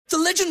The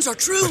legends are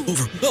true.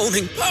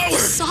 Overwhelming power.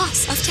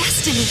 Sauce of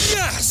destiny.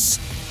 Yes!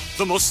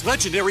 The most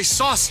legendary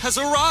sauce has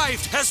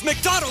arrived as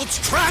McDonald's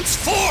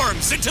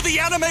transforms into the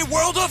anime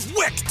world of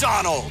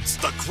WickDonald's.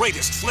 The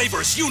greatest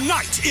flavors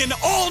unite in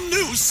all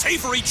new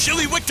savory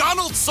chili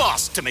McDonald's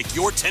sauce to make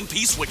your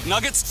 10-piece Wick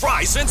Nuggets,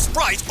 fries, and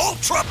Sprite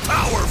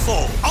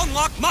ultra-powerful.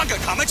 Unlock manga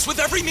comics with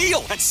every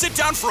meal and sit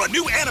down for a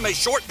new anime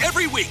short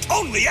every week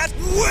only at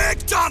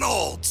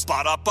WickDonald's.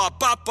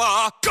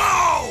 Ba-da-ba-ba-ba,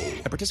 go!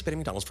 At participating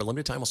McDonald's for a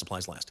limited time while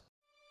supplies last.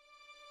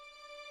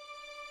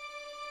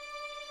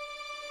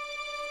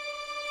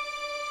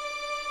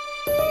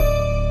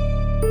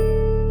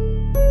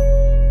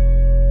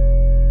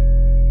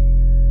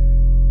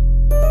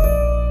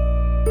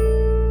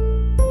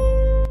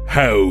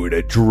 How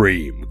to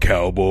dream,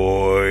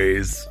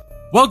 cowboys.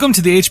 Welcome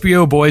to the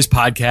HBO Boys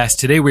podcast.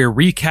 Today we are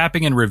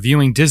recapping and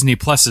reviewing Disney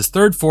Plus's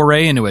third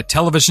foray into a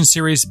television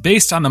series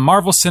based on the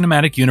Marvel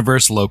Cinematic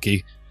Universe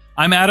Loki.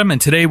 I'm Adam, and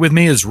today with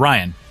me is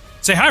Ryan.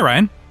 Say hi,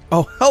 Ryan.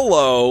 Oh,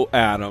 hello,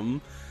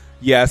 Adam.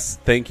 Yes,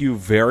 thank you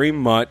very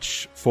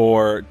much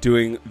for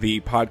doing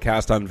the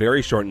podcast on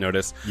very short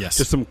notice. Yes.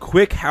 Just some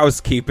quick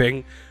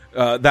housekeeping.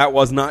 That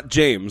was not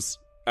James.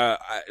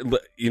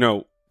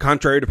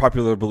 Contrary to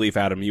popular belief,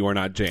 Adam, you are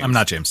not James. I'm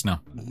not James, no.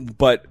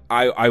 But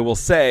I will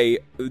say,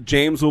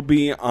 James will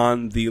be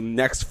on the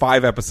next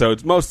 5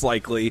 episodes, most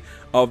likely,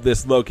 of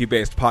this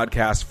Loki-based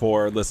podcast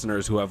for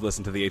listeners who have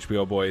listened to the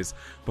HBO Boys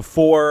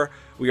before.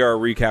 We are a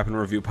recap and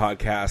review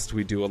podcast.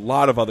 We do a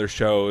lot of other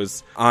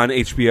shows on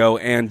HBO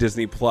and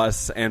Disney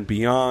Plus and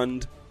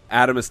beyond.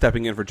 Adam is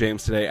stepping in for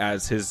James today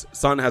as his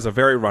son has a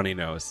very runny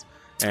nose,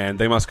 and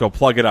they must go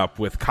plug it up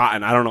with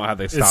cotton. I don't know how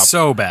they stop It's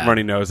so bad.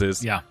 runny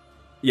noses. Yeah.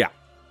 Yeah.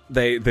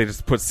 They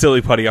just put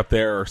silly putty up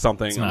there or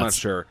something. I'm not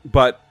sure.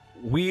 But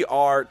we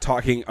are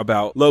talking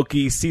about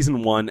Loki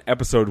Season 1,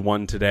 Episode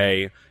 1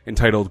 today,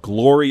 entitled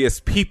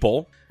Glorious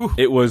People. Ooh.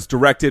 It was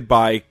directed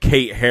by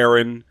Kate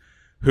Herron,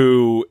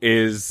 who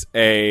is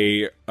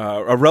a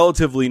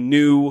relatively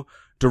new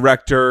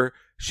director.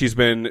 She's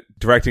been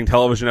directing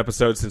television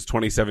episodes since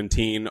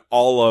 2017,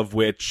 all of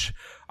which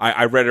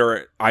I read her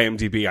at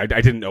IMDb. I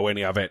didn't know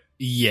any of it.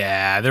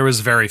 Yeah, there was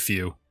very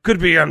few.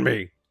 Could be on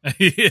me.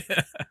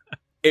 Yeah.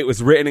 It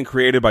was written and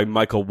created by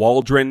Michael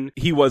Waldron.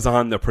 He was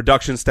on the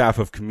production staff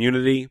of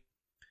Community.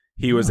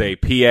 He was a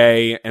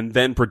PA and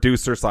then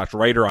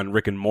producer/writer on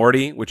Rick and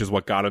Morty, which is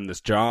what got him this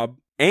job.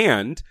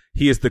 And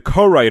he is the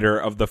co-writer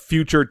of the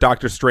future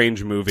Doctor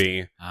Strange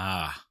movie.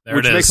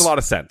 Which makes a lot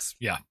of sense.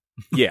 Yeah.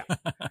 Yeah.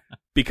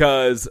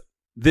 Because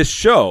this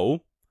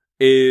show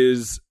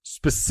is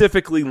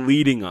specifically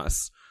leading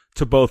us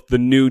to both the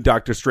new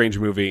Doctor Strange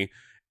movie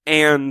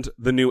and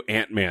the new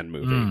Ant-Man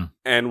movie.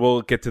 And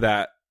we'll get to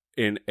that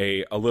in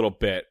a little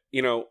bit.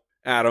 You know,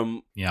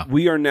 Adam,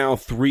 we are now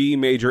 3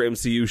 major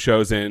MCU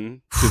shows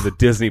in to the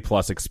Disney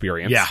Plus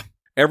experience. Yeah.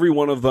 Every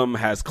one of them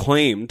has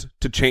claimed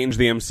to change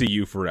the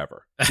MCU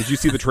forever. Did you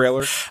see the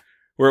trailer?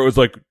 Where it was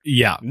like,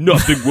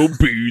 nothing will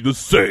be the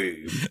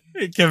same.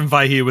 Kevin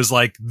Feige was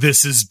like,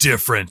 this is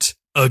different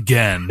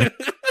again.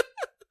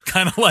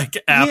 Kind of like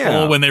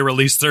Apple when they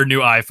released their new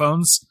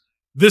iPhones.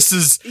 This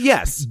is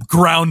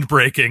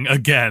groundbreaking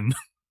again.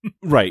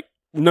 Right.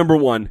 Number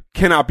 1,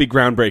 cannot be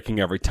groundbreaking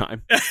every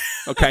time.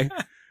 Okay.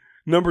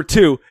 Number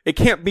 2, it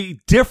can't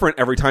be different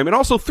every time. And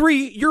also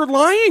 3, you're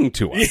lying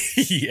to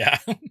us. Yeah.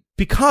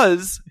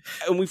 Because,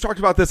 and we've talked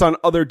about this on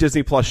other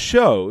Disney Plus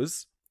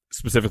shows,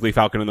 specifically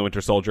Falcon and the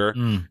Winter Soldier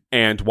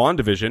and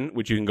WandaVision,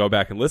 which you can go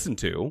back and listen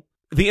to.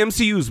 The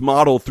MCU's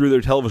model through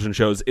their television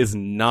shows is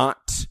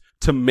not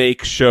to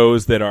make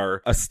shows that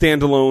are a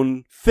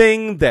standalone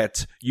thing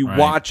that you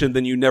watch and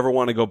then you never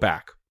want to go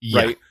back.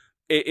 Yeah. Right?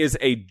 It is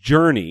a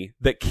journey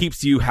that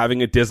keeps you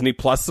having a Disney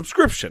Plus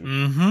subscription.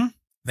 Mm-hmm.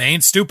 They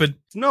ain't stupid.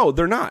 No,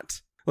 they're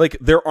not. Like,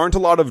 there aren't a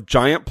lot of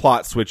giant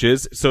plot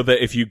switches so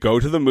that if you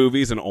go to the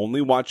movies and only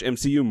watch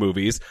MCU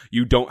movies,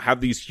 you don't have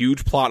these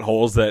huge plot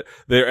holes that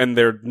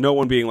there no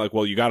one being like,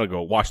 well, you got to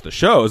go watch the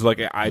shows. Like,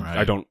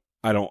 I don't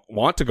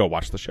want to go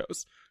watch the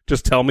shows.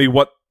 Just tell me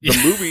what the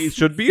movie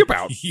should be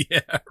about.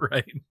 Yeah,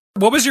 right.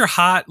 What was your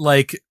hot,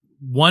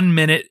 1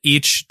 minute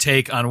each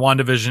take on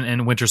WandaVision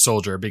and Winter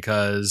Soldier?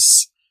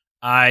 Because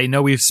I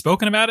know we've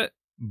spoken about it,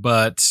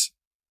 but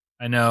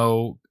I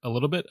know a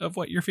little bit of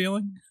what you're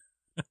feeling.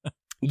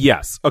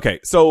 Yes. Okay.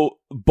 So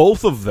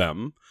both of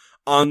them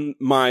on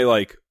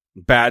my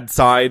bad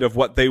side of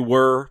what they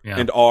were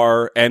and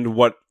are and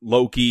what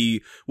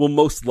Loki will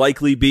most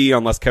likely be,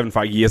 unless Kevin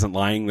Feige isn't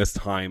lying this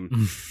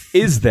time,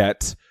 is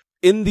that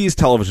in these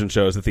television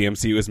shows that the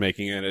MCU is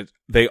making, and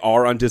they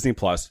are on Disney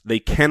Plus, they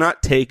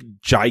cannot take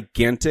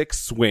gigantic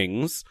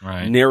swings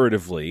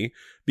narratively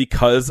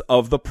because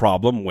of the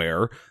problem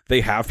where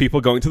they have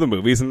people going to the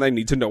movies and they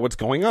need to know what's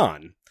going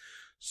on.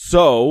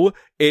 So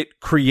it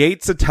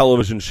creates a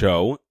television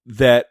show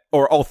that,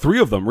 or all 3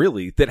 of them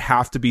really, that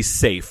have to be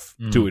safe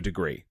to a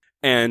degree.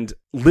 And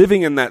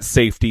living in that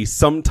safety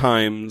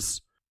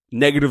sometimes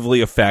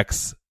negatively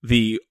affects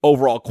the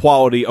overall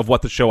quality of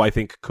what the show I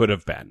think could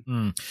have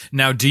been.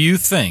 Now, do you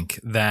think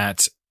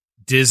that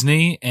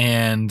Disney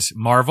and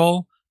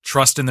Marvel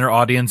trust in their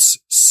audience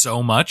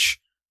so much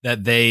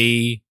that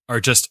they are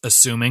just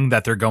assuming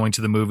that they're going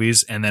to the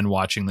movies and then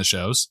watching the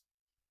shows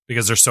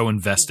because they're so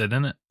invested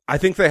in it. I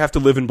think they have to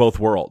live in both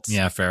worlds.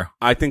 Yeah, fair.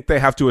 I think they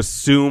have to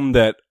assume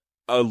that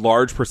a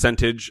large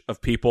percentage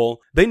of people,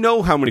 they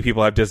know how many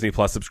people have Disney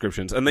Plus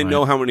subscriptions, and they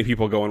know how many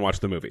people go and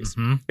watch the movies.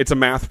 Mm-hmm. It's a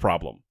math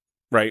problem,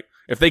 right?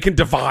 If they can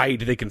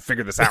divide, they can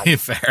figure this out.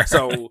 Fair.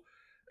 So,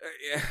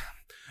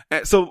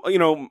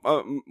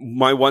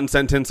 my one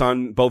sentence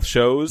on both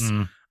shows,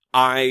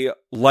 I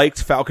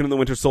liked Falcon and the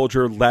Winter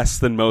Soldier less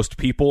than most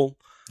people.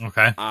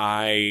 Okay.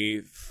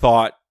 I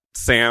thought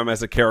Sam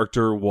as a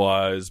character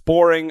was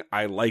boring.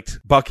 I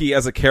liked Bucky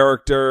as a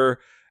character.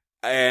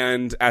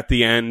 And at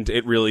the end,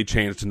 it really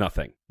changed to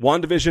nothing.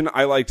 WandaVision,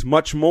 I liked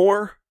much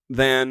more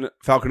than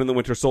Falcon and the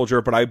Winter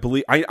Soldier, but I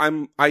believe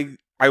I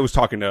was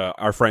talking to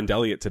our friend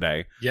Elliot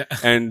today. Yeah.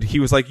 And he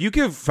was like, you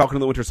give Falcon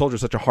and the Winter Soldier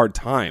such a hard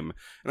time.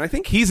 And I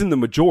think he's in the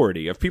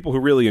majority of people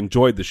who really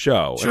enjoyed the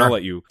show. Sure. And I'll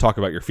let you talk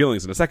about your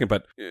feelings in a second,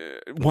 but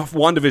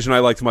WandaVision I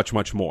liked much,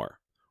 much more.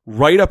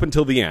 Right up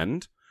until the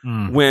end.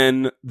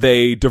 When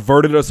they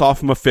diverted us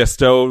off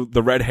Mephisto,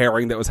 the red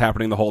herring that was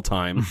happening the whole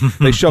time.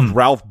 They shoved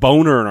Ralph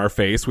Boner in our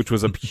face, which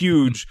was a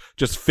huge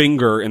just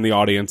finger in the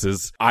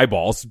audience's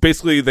eyeballs.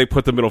 Basically, they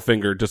put the middle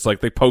finger, just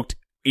like they poked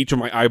each of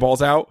my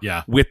eyeballs out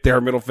with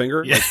their middle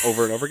finger, like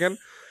over and over again.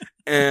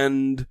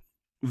 And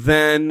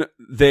then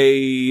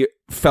they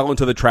fell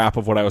into the trap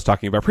of what I was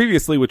talking about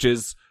previously, which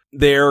is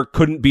there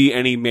couldn't be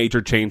any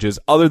major changes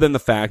other than the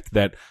fact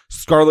that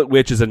Scarlet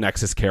Witch is a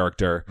Nexus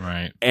character.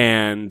 Right.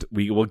 And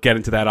we will get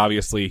into that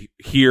obviously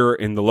here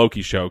in the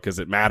Loki show because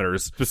it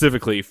matters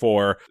specifically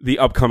for the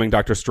upcoming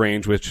Doctor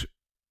Strange, which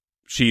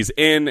she's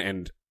in,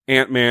 and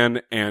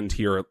Ant-Man, and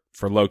here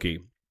for Loki.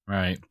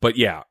 Right. But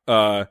yeah,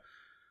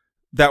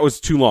 that was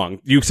too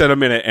long. You said a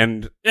minute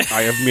and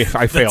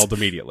I failed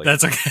immediately.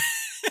 That's okay.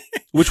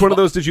 Which one of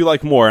those did you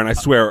like more? And I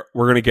swear,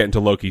 we're going to get into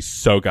Loki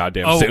so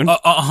goddamn soon. 100%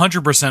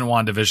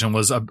 WandaVision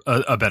was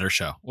a better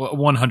show.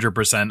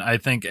 100%. I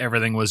think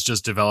everything was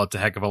just developed a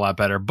heck of a lot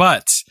better.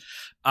 But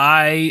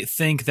I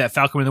think that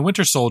Falcon and the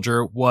Winter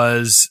Soldier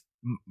was...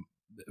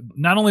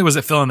 Not only was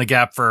it filling the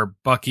gap for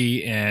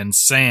Bucky and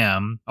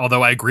Sam,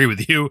 although I agree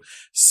with you,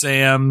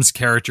 Sam's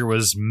character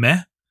was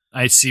meh.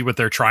 I see what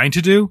they're trying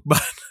to do,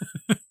 but...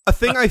 A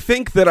thing I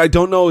think that I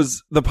don't know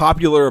is the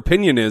popular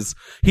opinion is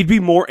he'd be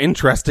more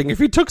interesting if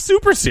he took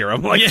super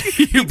serum. Like,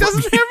 he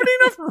doesn't have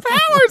enough powers.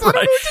 I don't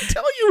know what to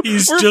tell you.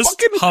 We're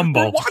just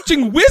humble. We're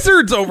watching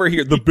wizards over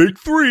here. The big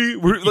three.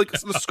 We're like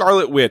the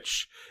Scarlet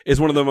Witch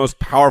is one of the most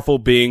powerful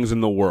beings in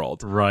the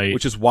world. Right.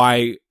 Which is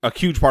why, a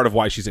huge part of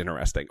why she's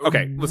interesting.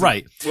 Okay. Listen,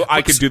 right. Well,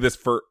 I could do this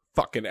for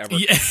fucking ever.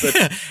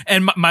 Yeah.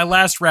 And my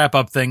last wrap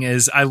up thing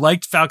is I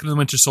liked Falcon and the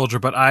Winter Soldier,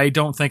 but I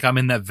don't think I'm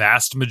in that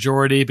vast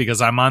majority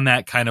because I'm on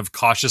that kind of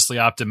cautiously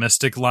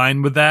optimistic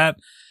line with that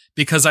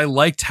because I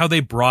liked how they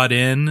brought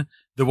in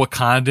the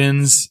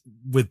Wakandans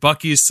with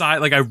Bucky's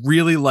side. Like I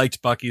really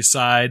liked Bucky's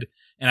side.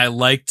 And I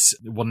liked,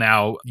 well,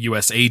 now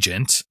U.S.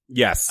 Agent.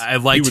 Yes. I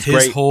liked his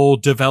great. Whole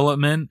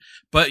development.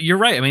 But you're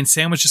right. I mean,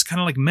 Sam was just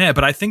kind of like meh.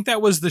 But I think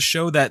that was the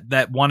show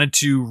that wanted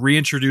to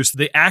reintroduce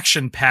the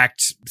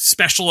action-packed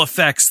special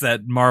effects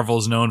that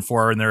Marvel's known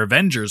for in their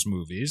Avengers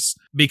movies.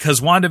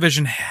 Because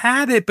WandaVision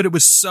had it, but it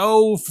was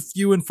so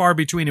few and far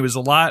between. It was a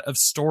lot of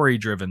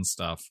story-driven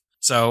stuff.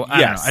 So,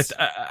 I don't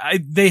know.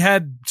 They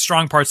had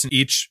strong parts in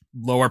each,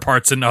 lower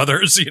parts in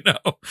others, you know?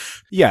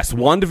 Yes,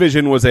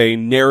 WandaVision was a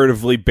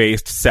narratively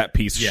based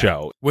set-piece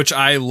show. Which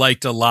I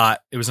liked a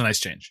lot. It was a nice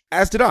change.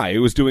 As did I. It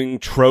was doing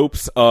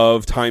tropes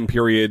of time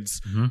periods.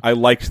 Mm-hmm. I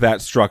liked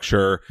that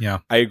structure. Yeah.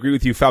 I agree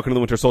with you. Falcon and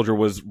the Winter Soldier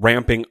was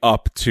ramping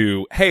up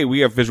to, hey, we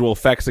have visual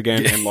effects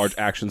again and large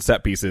action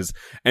set pieces.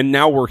 And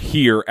now we're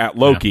here at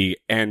Loki,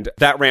 and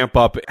that ramp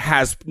up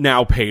has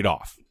now paid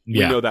off. We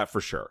know that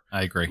for sure.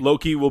 I agree.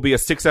 Loki will be a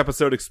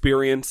 6-episode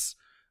experience.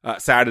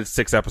 Sad it's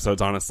 6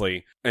 episodes,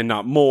 honestly, and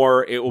not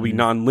more. It will be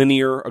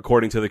non-linear,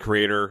 according to the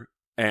creator.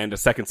 And a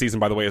second season,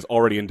 by the way, is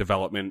already in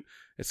development.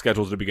 It's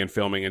scheduled to begin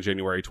filming in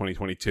January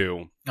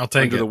 2022. I'll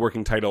take under the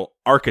working title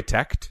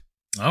Architect.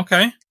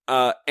 Okay.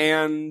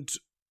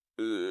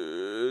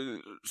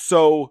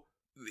 So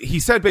he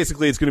said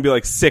basically it's going to be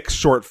like 6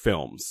 short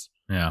films.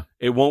 Yeah.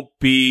 It won't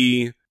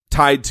be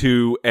tied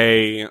to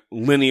a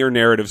linear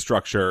narrative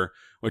structure,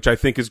 which I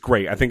think is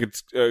great. I think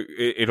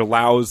it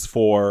allows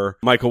for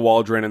Michael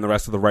Waldron and the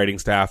rest of the writing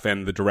staff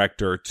and the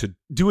director to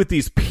do with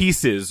these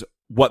pieces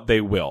what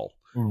they will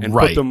and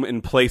put them in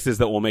places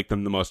that will make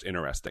them the most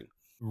interesting.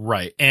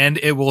 Right. And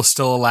it will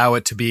still allow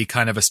it to be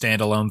kind of a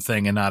standalone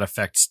thing and not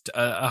affect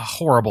a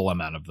horrible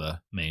amount of the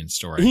main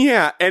story.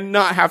 Yeah, and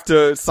not have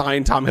to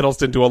sign Tom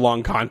Hiddleston to a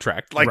long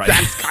contract. Like,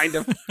 that's kind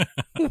of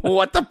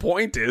what the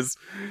point is,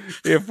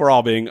 if we're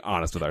all being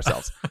honest with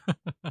ourselves.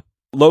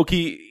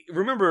 Loki,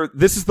 remember,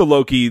 this is the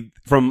Loki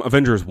from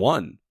Avengers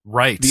 1.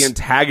 Right. The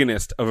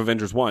antagonist of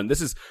Avengers 1.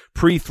 This is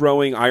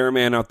pre-throwing Iron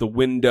Man out the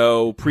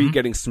window,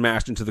 pre-getting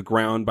smashed into the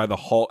ground by the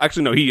Hulk.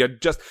 Actually, no,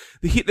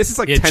 this is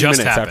like 10 minutes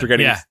after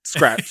getting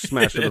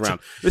smashed to the ground.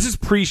 This is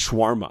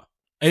pre-Shawarma.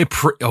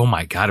 Oh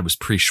my God, it was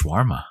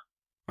pre-Shawarma.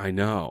 I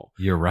know.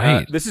 You're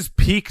right. This is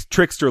peak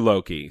trickster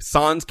Loki.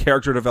 Sans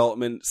character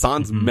development,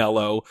 sans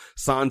mellow,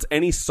 sans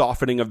any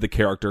softening of the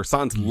character,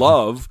 sans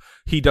love.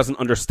 He doesn't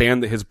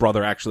understand that his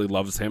brother actually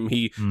loves him.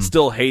 He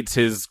still hates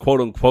his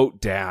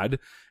quote-unquote dad.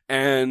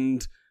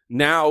 And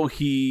now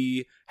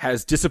he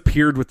has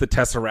disappeared with the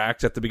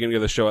Tesseract at the beginning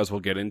of the show, as we'll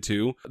get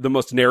into. The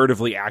most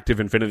narratively active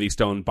Infinity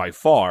Stone by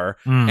far.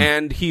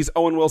 And he's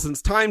Owen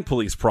Wilson's time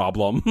police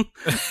problem.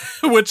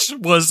 Which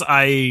was,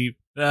 I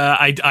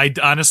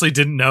honestly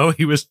didn't know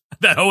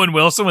that Owen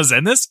Wilson was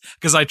in this,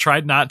 because I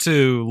tried not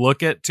to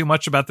look at too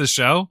much about this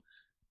show.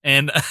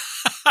 And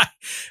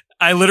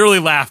I literally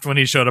laughed when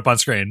he showed up on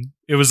screen.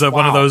 It was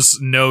one of those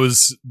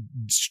nose,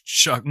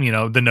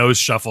 the nose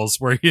shuffles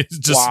where you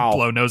just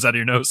blow nose out of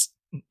your nose.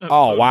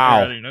 Oh,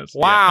 wow.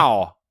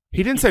 Wow. Yeah.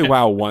 He didn't say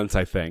wow once,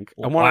 I think.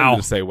 I wanted him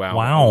to say wow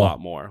a lot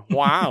more.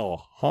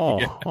 Wow.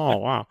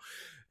 Wow.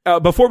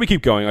 Before we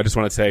keep going, I just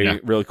want to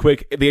say really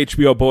quick, the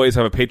HBO boys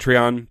have a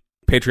Patreon,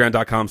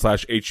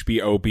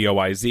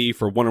 patreon.com/HBOBOIZ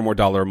for $1 or more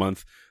a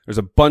month. There's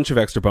a bunch of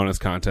extra bonus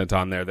content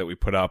on there that we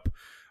put up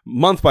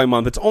month by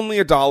month. It's only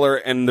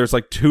 $1, and there's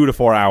like 2 to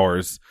 4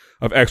 hours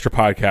of extra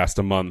podcast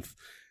a month.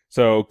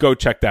 So go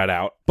check that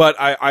out. But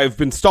I've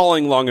been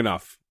stalling long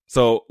enough.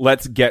 So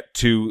let's get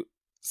to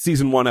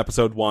season 1,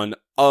 episode 1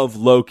 of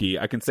Loki.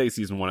 I can say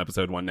season 1,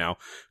 episode 1 now,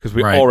 because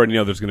we already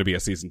know there's going to be a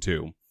season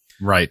 2.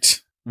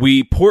 Right.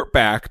 We port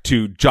back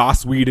to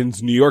Joss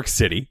Whedon's New York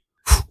City.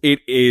 It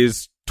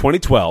is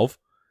 2012.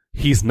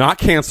 He's not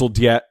canceled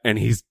yet, and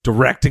he's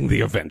directing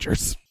the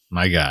Avengers.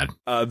 My God.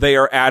 They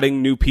are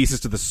adding new pieces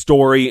to the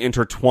story,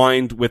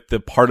 intertwined with the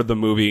part of the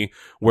movie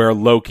where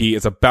Loki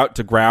is about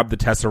to grab the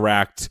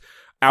Tesseract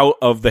out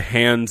of the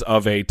hands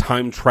of a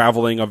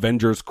time-traveling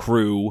Avengers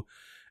crew.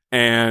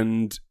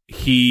 And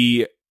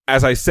he,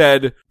 as I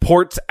said,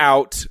 ports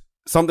out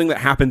something that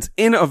happens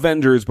in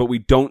Avengers, but we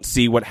don't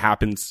see what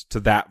happens to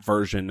that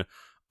version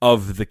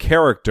of the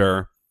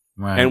character.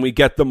 Right. And we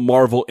get the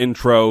Marvel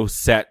intro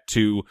set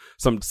to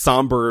some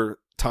somber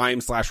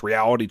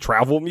time/reality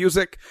travel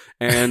music,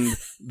 and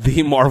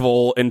the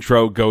Marvel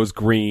intro goes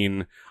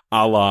green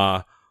a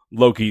la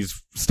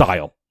Loki's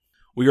style.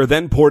 We are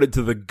then ported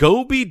to the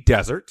Gobi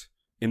Desert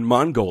in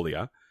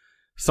Mongolia.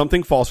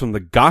 Something falls from the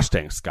gosh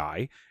dang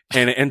sky,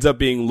 and it ends up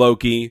being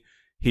Loki.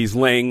 He's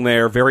laying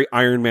there, very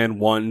Iron Man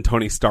 1,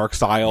 Tony Stark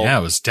style. Yeah,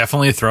 it was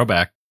definitely a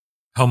throwback.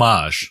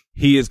 Homage.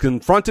 He is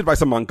confronted by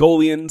some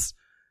Mongolians.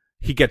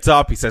 He gets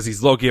up, he says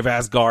he's Loki of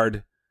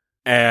Asgard,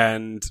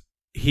 and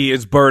he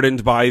is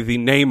burdened by the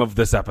name of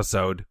this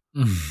episode.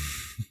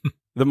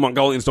 The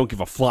Mongolians don't give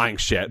a flying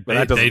shit, but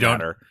that doesn't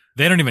matter.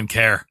 They don't even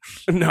care.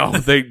 No,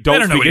 they don't. They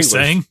don't know what he's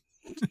saying.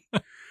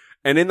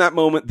 And in that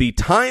moment, the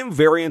Time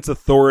Variance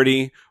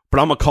Authority,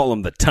 but I'm going to call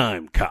them the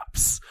Time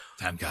Cops,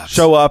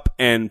 show up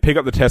and pick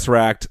up the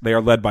Tesseract. They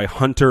are led by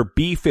Hunter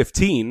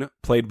B-15,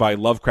 played by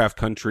Lovecraft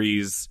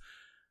Country's...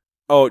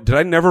 Oh, did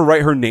I never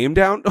write her name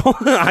down?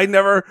 I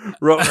never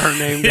wrote her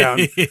name down.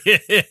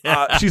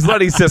 She's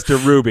Letty's sister,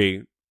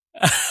 Ruby.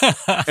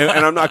 and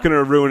I'm not going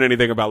to ruin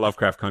anything about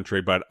Lovecraft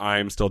Country, but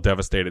I'm still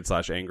devastated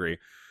 / angry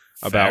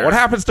about what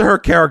happens to her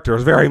character. It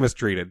was very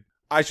mistreated.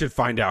 I should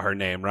find out her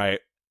name, right?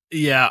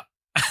 Yeah.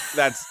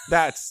 That's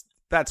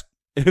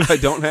if I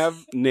don't have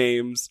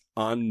names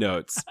on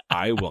notes,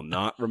 I will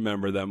not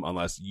remember them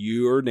unless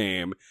your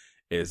name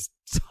is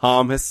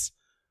Thomas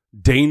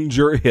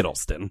Danger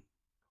Hiddleston.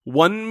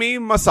 Wunmi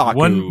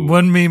Masaku.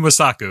 Wunmi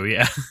Masaku,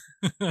 yeah.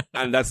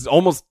 And that's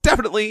almost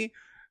definitely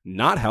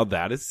not how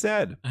that is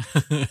said.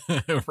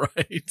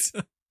 Right.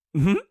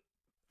 Mm-hmm.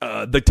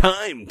 The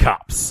Time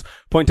Cops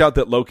point out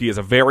that Loki is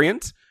a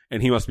variant,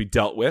 and he must be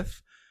dealt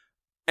with.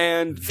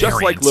 And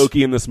just like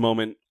Loki in this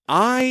moment,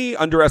 I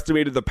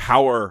underestimated the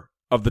power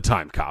of the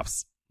Time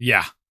Cops.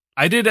 Yeah,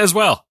 I did as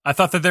well. I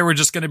thought that they were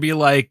just going to be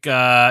like,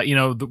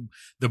 the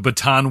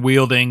baton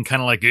wielding,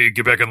 kind of like, hey,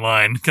 get back in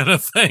line kind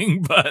of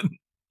thing, but...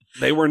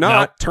 They were not.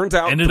 No, turns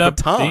out ended the up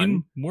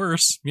baton being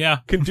worse. Yeah.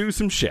 Can do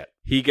some shit.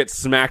 He gets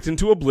smacked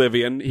into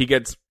oblivion. He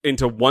gets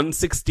into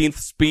 1/16th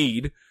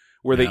speed,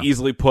 where they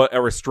easily put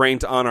a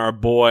restraint on our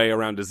boy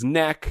around his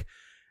neck.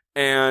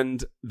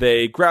 And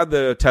they grab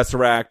the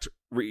Tesseract,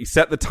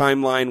 reset the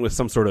timeline with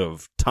some sort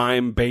of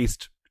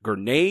time-based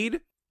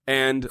grenade.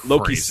 And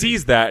Loki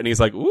sees that, and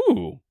he's like,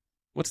 ooh,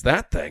 what's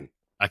that thing?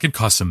 I could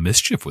cause some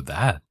mischief with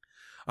that.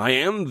 I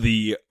am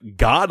the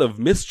god of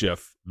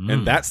mischief,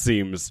 and that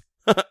seems...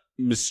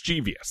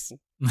 mischievous.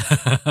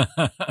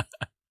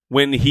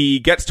 When he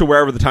gets to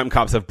wherever the Time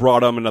Cops have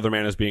brought him, another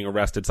man is being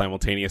arrested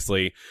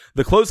simultaneously.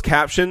 The closed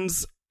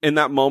captions in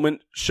that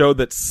moment show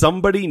that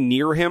somebody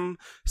near him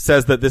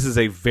says that this is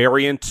a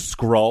variant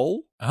Skrull.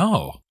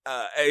 Oh.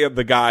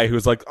 The guy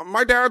who's like,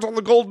 my dad's on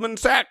the Goldman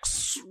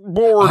Sachs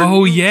board.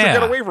 Oh, yeah.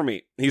 Get away from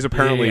me. He's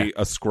apparently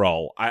a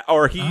Skrull.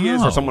 Or he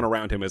is, or someone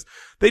around him is.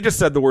 They just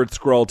said the word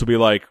Skrull to be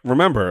like,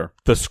 remember,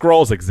 the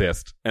Skrulls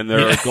exist, and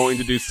they're going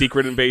to do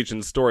Secret Invasion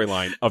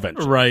storyline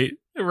eventually. Right.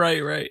 Do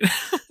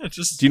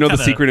you know the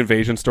Secret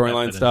Invasion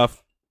storyline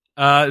stuff?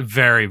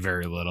 Very,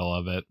 very little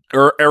of it.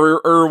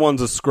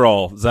 One's a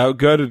Skrull. Is that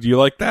good? Do you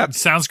like that?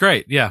 Sounds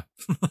great, yeah.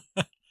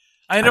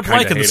 I end up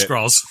liking the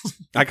Skrulls.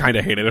 I kind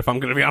of hate it, if I'm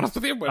going to be honest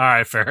with you. But all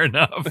right, fair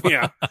enough.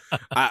 Yeah.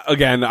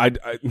 Again,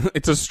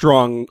 it's a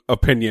strong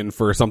opinion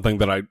for something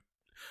that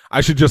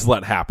I should just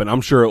let happen.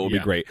 I'm sure it will be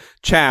great.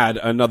 Chad,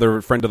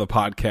 another friend of the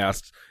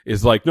podcast,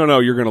 is like, no,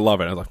 you're going to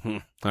love it. I was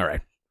like, all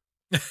right.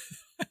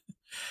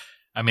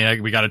 I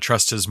mean, we got to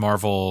trust his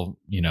Marvel,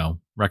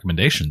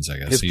 recommendations, I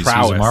guess. His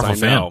prowess, he's a Marvel I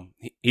know.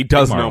 fan. He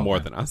does know more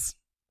than us.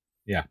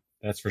 Yeah,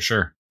 that's for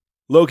sure.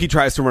 Loki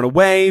tries to run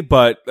away,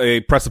 but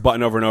they press a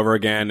button over and over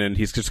again, and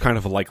he's just kind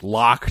of like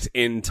locked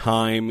in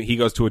time. He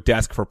goes to a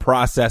desk for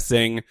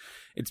processing.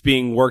 It's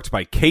being worked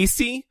by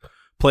Casey,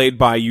 played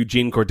by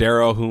Eugene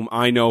Cordero, whom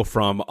I know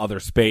from Other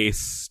Space,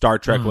 Star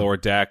Trek Lower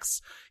Decks.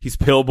 He's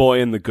Pillboy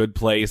in The Good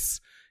Place.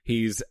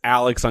 He's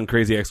Alex on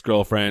Crazy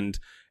Ex-Girlfriend.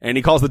 And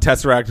he calls the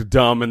Tesseract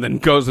dumb and then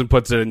goes and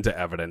puts it into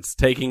evidence,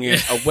 taking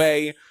it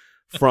away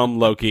from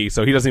Loki.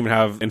 So he doesn't even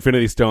have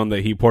Infinity Stone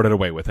that he poured it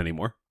away with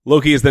anymore.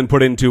 Loki is then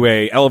put into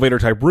a elevator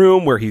type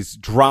room where he's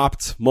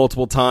dropped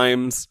multiple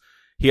times.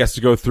 He has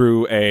to go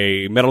through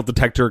a metal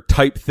detector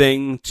type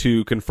thing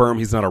to confirm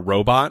he's not a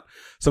robot.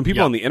 Some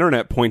people on the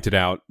internet pointed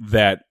out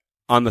that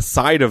on the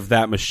side of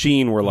that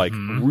machine were like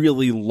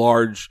really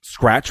large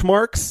scratch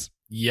marks.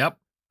 Yep.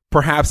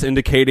 Perhaps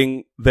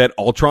indicating that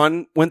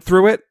Ultron went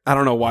through it. I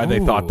don't know why they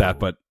thought that,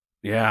 but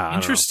yeah.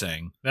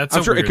 Interesting. That's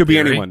I'm sure it could be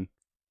anyone,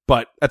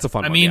 but that's a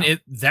fun one. I mean,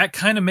 that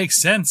kind of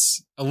makes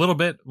sense a little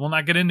bit. We'll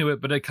not get into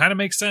it, but it kind of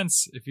makes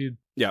sense if you,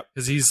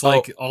 because he's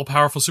like all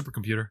powerful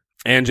supercomputer.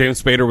 And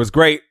James Spader was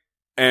great,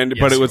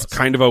 but it was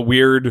kind of a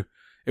weird.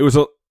 It was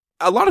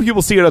a lot of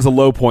people see it as a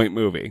low point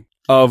movie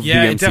of the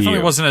MCU. It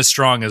definitely wasn't as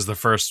strong as the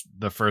first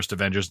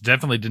Avengers.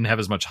 Definitely didn't have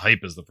as much hype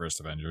as the first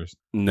Avengers.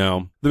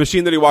 No. The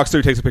machine that he walks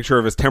through takes a picture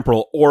of his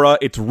temporal aura.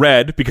 It's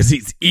red because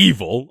he's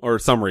evil, or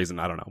some reason.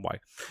 I don't know why.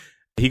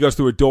 He goes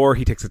through a door.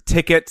 He takes a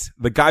ticket.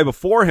 The guy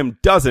before him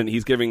doesn't.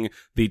 He's giving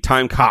the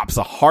time cops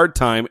a hard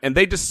time, and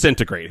they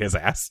disintegrate his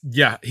ass.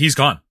 Yeah, he's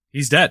gone.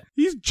 He's dead.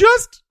 He's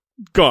just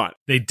gone.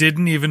 They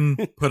didn't even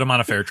put him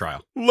on a fair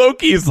trial.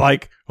 Loki's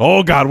like,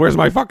 oh God, where's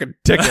my fucking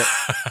ticket?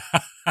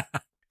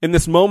 In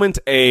this moment,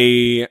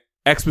 a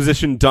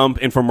exposition dump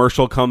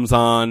infomercial comes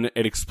on.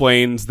 It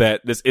explains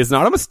that this is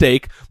not a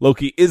mistake.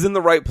 Loki is in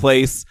the right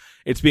place.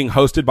 It's being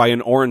hosted by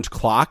an orange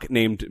clock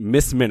named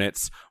Miss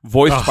Minutes,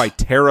 voiced by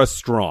Tara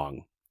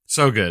Strong.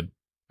 So good.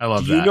 I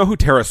love that. Do you know who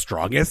Tara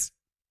Strong is?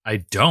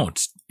 I don't.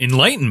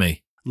 Enlighten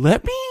me.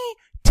 Let me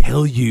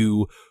tell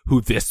you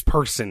who this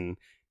person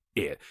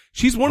is.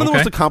 She's one of the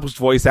most accomplished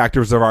voice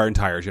actors of our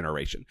entire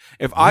generation.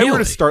 If I were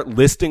to start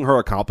listing her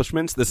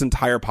accomplishments, this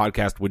entire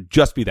podcast would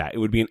just be that. It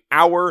would be an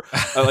hour.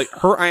 Like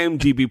her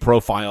IMDb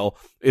profile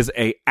is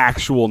a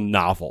actual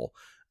novel.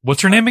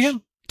 What's her name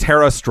again?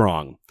 Tara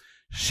Strong.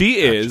 She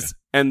is,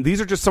 and these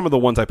are just some of the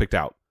ones I picked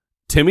out.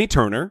 Timmy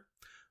Turner,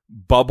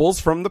 Bubbles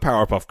from the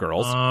Powerpuff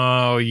Girls.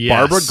 Oh, yes.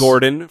 Barbara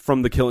Gordon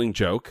from The Killing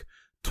Joke,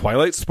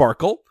 Twilight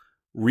Sparkle,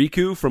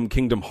 Riku from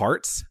Kingdom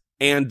Hearts,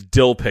 and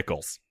Dill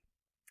Pickles.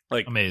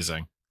 Like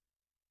amazing.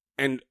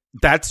 And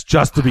that's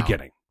just the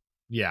beginning.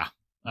 Yeah.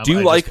 Do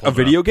you like a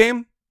video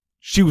game?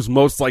 She was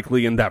most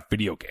likely in that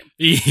video game.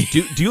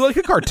 Do you like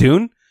a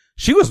cartoon?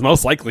 She was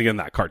most likely in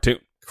that cartoon.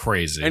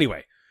 Crazy.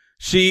 Anyway,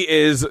 she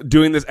is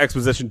doing this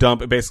exposition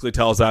dump. It basically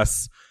tells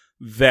us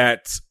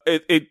that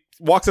it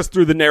walks us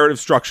through the narrative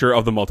structure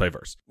of the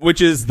multiverse,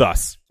 which is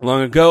thus.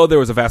 Long ago, there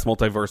was a vast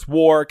multiverse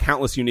war,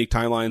 countless unique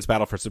timelines,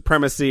 battle for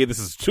supremacy. This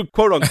is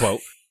quote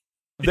unquote.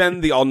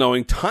 Then the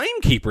all-knowing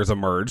timekeepers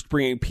emerged,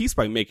 bringing peace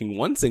by making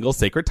one single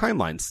sacred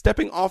timeline.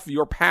 Stepping off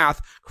your path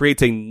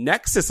creates a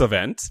nexus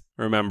event.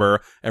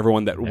 Remember,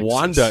 everyone, that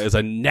Wanda is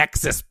a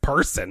nexus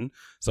person,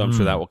 so I'm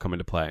sure that will come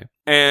into play.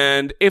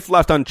 And if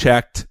left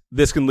unchecked,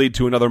 this can lead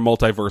to another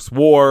multiverse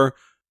war,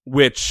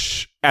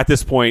 which, at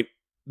this point,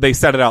 they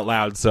said it out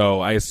loud,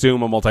 so I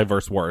assume a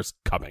multiverse war is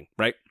coming,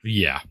 right?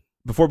 Yeah.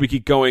 Before we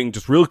keep going,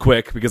 just real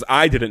quick, because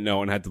I didn't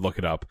know and had to look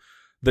it up,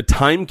 the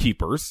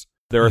timekeepers,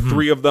 there are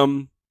 3 of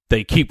them.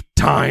 They keep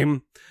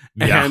time,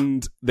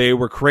 and they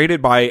were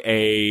created by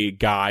a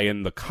guy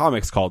in the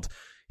comics called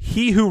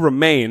He Who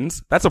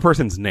Remains. That's a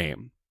person's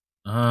name.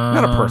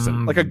 Not a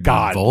person, like a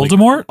god.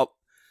 Voldemort? Like,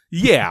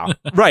 yeah,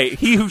 right.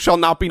 He who shall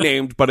not be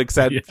named, but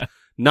except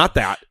not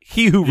that.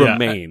 He Who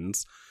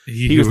Remains.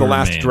 He was the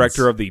last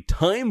director of the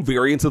Time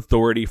Variance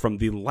Authority from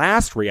the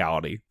last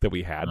reality that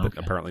we had that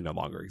apparently no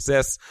longer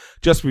exists,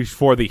 just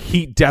before the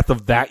heat death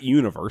of that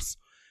universe.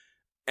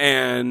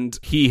 And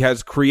he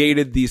has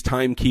created these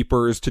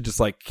timekeepers to just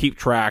like keep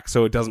track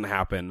so it doesn't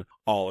happen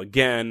all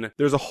again.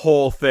 There's a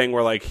whole thing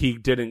where like he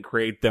didn't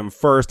create them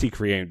first. He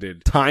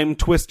created time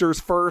twisters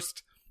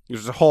first.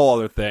 There's a whole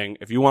other thing.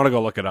 If you want to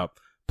go look it up,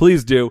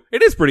 please do.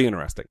 It is pretty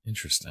interesting.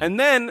 Interesting. And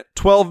then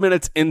 12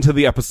 minutes into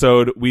the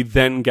episode, we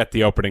then get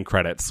the opening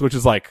credits, which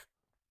is like,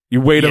 you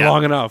waited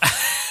long enough.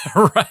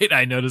 Right.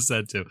 I noticed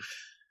that too.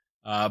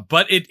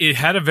 But it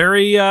had a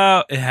very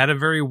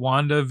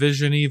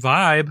WandaVision-y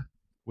vibe.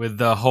 With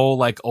the whole,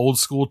 like, old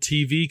school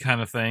TV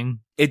kind of thing.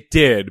 It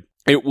did.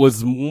 It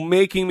was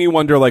making me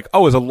wonder, like,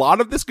 oh, is a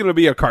lot of this going to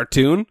be a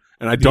cartoon?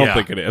 And I don't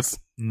think it is.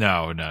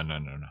 No.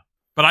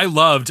 But I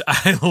loved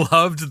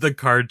the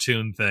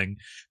cartoon thing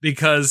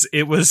because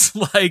it was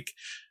like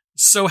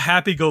so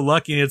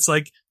happy-go-lucky. It's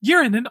like,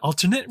 you're in an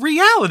alternate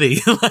reality.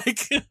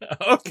 Like,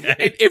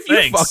 okay, if you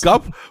thanks. fuck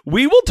up,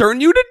 we will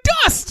turn you to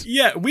dust.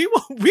 Yeah, we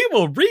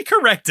will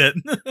recorrect it.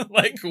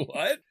 Like,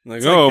 what?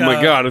 Like,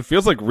 my God, it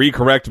feels like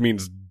recorrect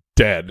means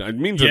dead. It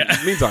means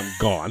I'm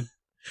gone.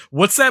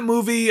 What's that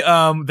movie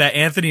that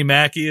Anthony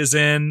Mackie is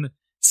in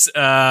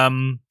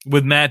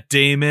with Matt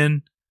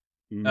Damon?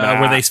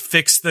 Where they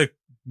fix the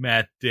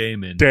Matt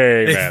Damon.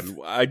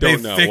 I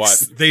don't know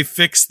what. They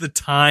fix the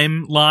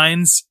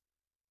timelines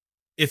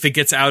if it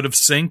gets out of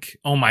sync.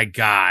 Oh my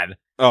God.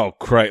 Oh,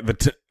 great.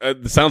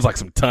 It sounds like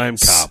some Time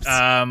Cops.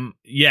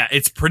 Yeah,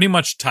 it's pretty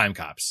much Time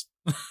Cops.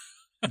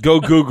 Go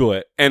Google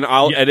it, and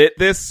I'll edit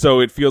this so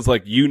it feels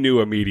like you knew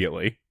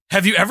immediately.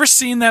 Have you ever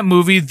seen that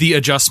movie, The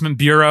Adjustment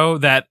Bureau,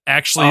 that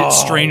actually,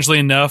 strangely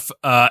enough,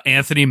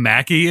 Anthony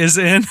Mackie is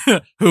in?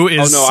 Who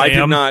is Sam? I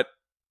did not.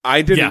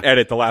 I didn't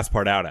edit the last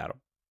part out, Adam.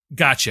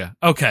 Gotcha.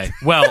 Okay.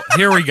 Well,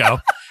 here we go.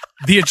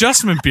 The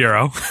Adjustment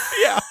Bureau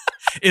yeah.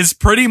 is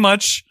pretty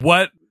much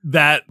what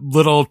that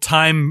little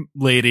time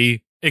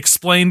lady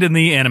explained in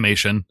the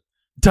animation.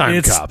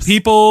 Time Cops.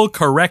 People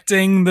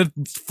correcting the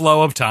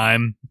flow of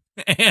time.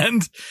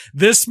 And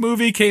this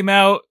movie came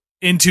out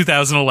in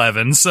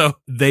 2011, so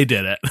they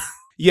did it.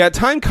 Yeah,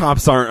 Time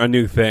Cops aren't a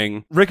new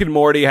thing. Rick and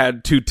Morty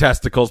had two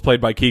testicles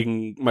played by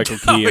Michael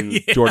Key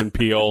and Jordan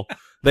Peele.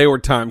 They were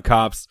Time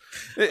Cops.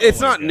 It's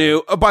not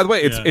new. Oh, by the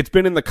way, it's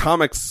been in the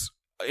comics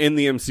in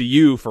the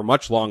MCU for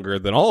much longer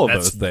than all of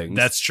those things.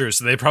 That's true.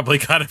 So they probably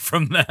got it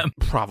from them.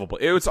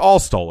 Probably. It's all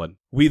stolen.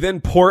 We then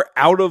pour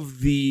out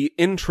of the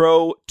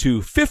intro to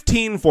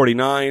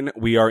 1549.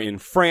 We are in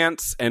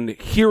France, and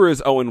here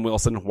is Owen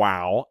Wilson.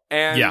 Wow.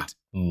 And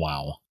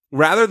wow.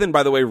 Rather than,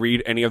 by the way,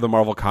 read any of the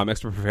Marvel comics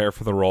to prepare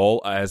for the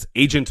role as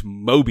Agent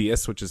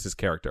Mobius, which is his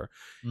character,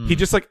 he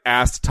just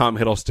asked Tom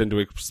Hiddleston to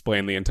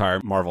explain the entire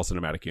Marvel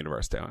Cinematic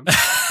Universe to him.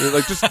 He's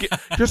like,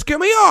 just give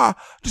me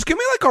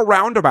like a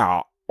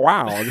roundabout.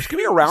 Wow, just give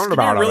me a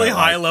roundabout. A really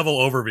high level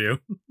overview.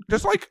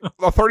 Just like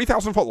a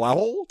 30,000 foot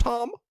level,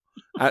 Tom.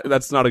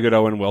 That's not a good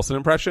Owen Wilson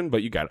impression,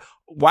 but you got it.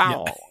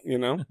 Wow,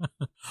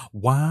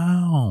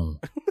 Wow.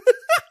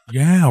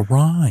 Yeah,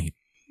 right.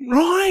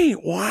 Right,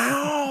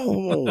 wow.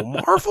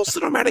 Marvel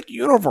Cinematic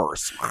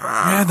Universe.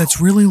 Wow. Yeah,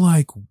 that's really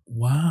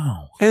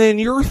wow. And then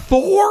you're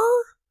Thor?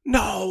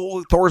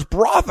 No, Thor's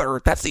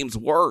brother. That seems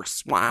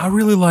worse. Wow. I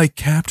really like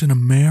Captain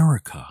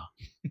America.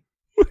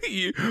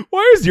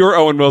 Why is your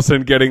Owen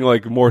Wilson getting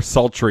more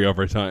sultry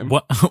over time?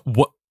 What?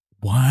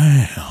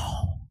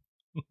 Wow.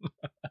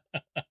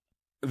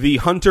 The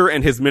Hunter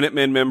and his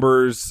Minutemen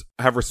members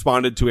have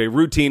responded to a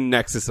routine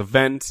Nexus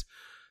event.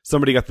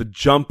 Somebody got the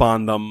jump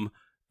on them.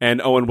 And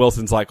Owen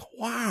Wilson's like,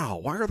 wow,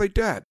 why are they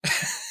dead?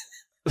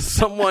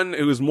 Someone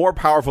who is more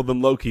powerful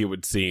than Loki, it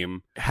would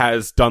seem,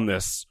 has done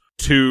this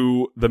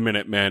to the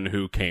Minutemen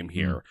who came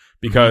here.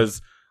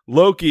 Because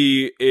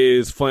Loki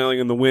is flailing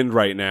in the wind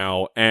right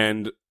now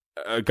and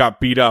got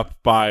beat up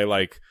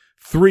by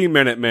 3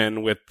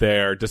 Minutemen with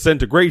their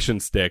disintegration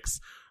sticks.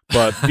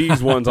 But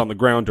these ones on the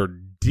ground are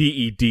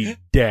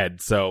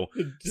dead. So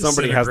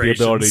somebody has the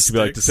ability to be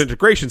like,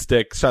 disintegration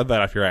stick, shove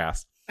that off your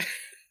ass.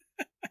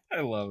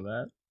 I love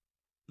that.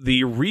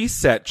 The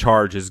reset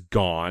charge is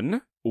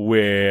gone,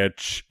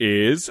 which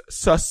is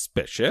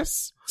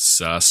suspicious.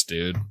 Sus,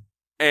 dude.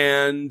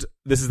 And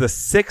this is the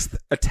 6th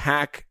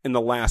attack in the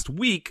last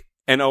week,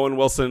 and Owen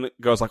Wilson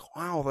goes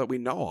wow, that we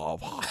know of.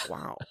 Oh,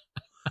 wow.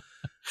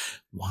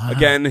 Wow.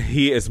 Again,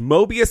 he is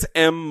Mobius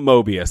M.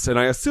 Mobius, and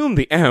I assume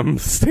the M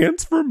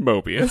stands for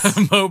Mobius.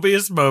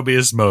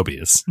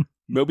 Mobius.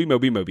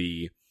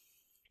 Moby.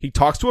 He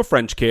talks to a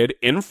French kid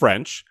in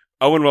French.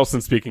 Owen Wilson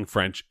speaking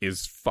French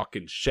is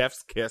fucking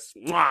chef's kiss.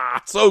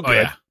 Mwah, so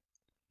good. Oh,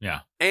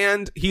 yeah.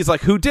 And he's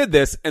like, who did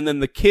this? And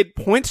then the kid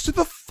points to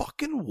the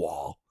fucking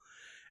wall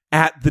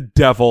at the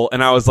devil.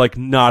 And I was like,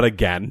 not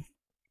again.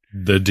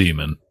 The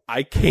demon.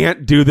 I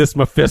can't do this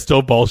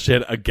Mephisto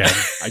bullshit again.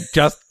 I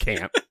just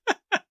can't.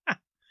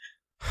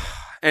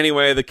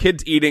 Anyway, the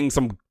kid's eating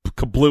some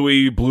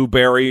kablooey,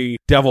 blueberry,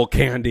 devil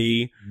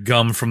candy.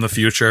 Gum from the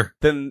future.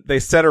 Then they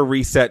set a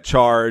reset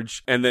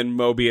charge, and then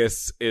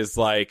Mobius is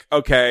like,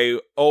 okay,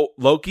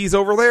 Loki's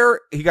over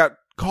there? He got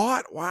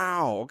caught?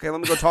 Wow. Okay, let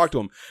me go talk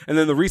to him. And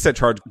then the reset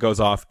charge goes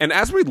off. And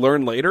as we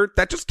learn later,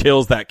 that just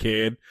kills that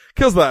kid.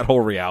 Kills that whole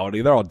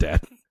reality. They're all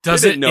dead.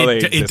 Does it?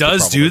 It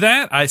does do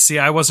that?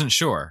 I wasn't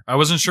sure. I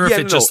wasn't sure if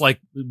it just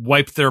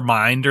wiped their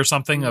mind or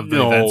something of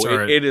the events.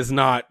 Or it is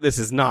not. This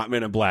is not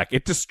Men in Black.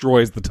 It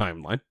destroys the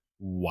timeline.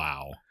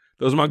 Wow.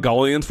 Those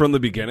Mongolians from the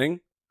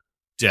beginning?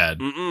 Dead.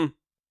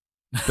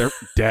 They're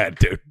dead,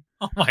 dude.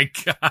 Oh my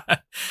God.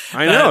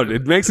 I know.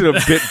 It makes it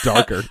a bit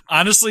darker.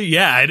 Honestly,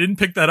 yeah, I didn't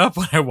pick that up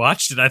when I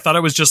watched it. I thought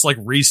it was just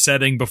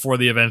resetting before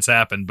the events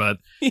happened, but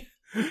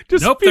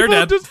nope, they're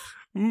dead.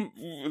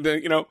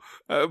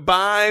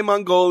 Bye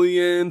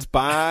Mongolians,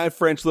 bye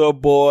French little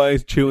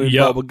boys chewing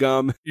bubble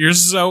gum. You're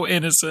so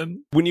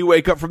innocent. When you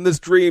wake up from this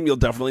dream, you'll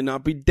definitely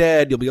not be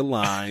dead. You'll be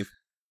alive.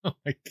 Oh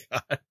my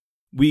God.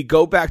 We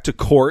go back to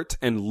court,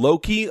 and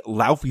Loki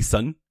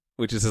Laufeyson,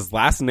 which is his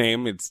last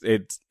name, it's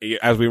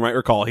as we might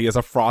recall, he is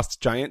a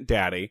frost giant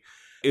daddy,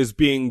 is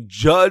being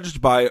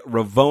judged by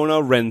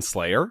Ravonna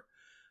Renslayer.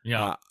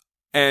 Yeah.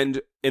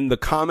 And in the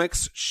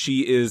comics,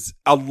 she is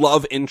a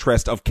love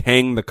interest of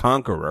Kang the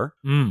Conqueror,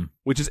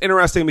 which is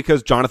interesting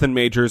because Jonathan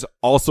Majors,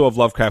 also of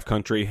Lovecraft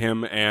Country,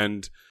 him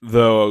and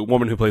the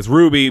woman who plays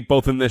Ruby,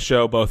 both in this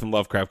show, both in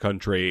Lovecraft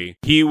Country.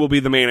 He will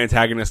be the main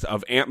antagonist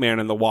of Ant-Man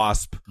and the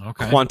Wasp,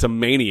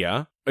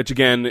 Quantumania, which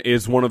again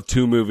is one of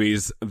two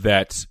movies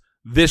that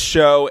this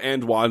show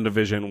and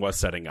WandaVision was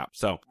setting up.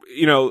 So,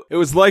 you know, it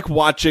was like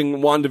watching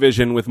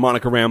WandaVision with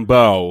Monica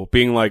Rambeau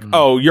being like,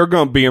 oh, you're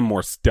going to be in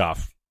more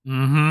stuff.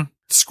 Mm-hmm.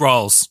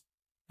 Skrulls.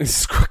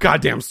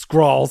 Goddamn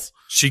Skrulls.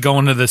 She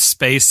going to the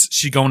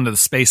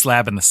space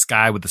lab in the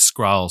sky with the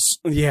Skrulls.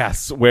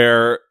 Yes,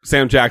 where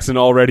Sam Jackson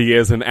already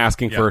is and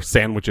asking for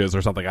sandwiches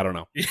or something. I don't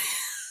know.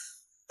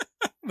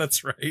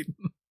 That's right.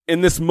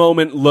 In this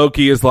moment,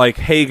 Loki is like,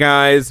 hey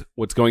guys,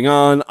 what's going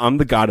on? I'm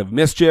the god of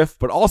mischief,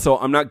 but also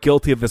I'm not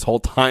guilty of this whole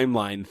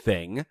timeline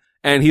thing.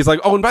 And he's like,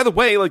 oh, and by the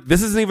way, like,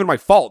 this isn't even my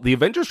fault. The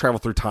Avengers travel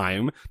through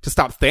time to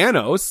stop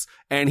Thanos,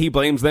 and he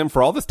blames them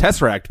for all this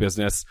Tesseract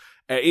business.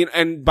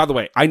 And by the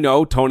way, I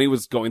know Tony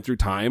was going through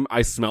time.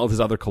 I smelled his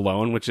other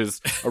cologne, which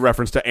is a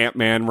reference to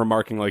Ant-Man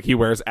remarking, like, he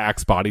wears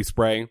Axe body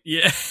spray.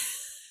 Yeah.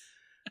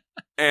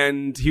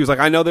 And he was like,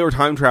 I know they were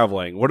time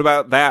traveling. What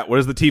about that? What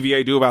does the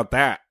TVA do about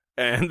that?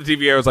 And the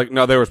TVA was like,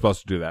 no, they were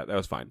supposed to do that. That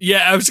was fine.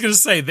 Yeah, I was going to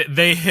say,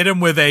 they hit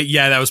him with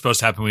that was supposed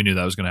to happen. We knew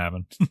that was going to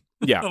happen.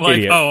 Yeah, like,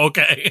 idiot. oh,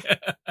 okay.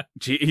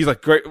 He's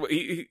like, great.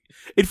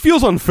 It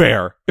feels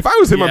unfair. If I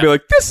was him, I'd be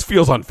like, this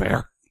feels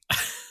unfair.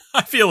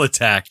 I feel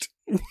attacked.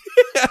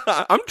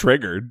 I'm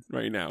triggered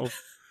right now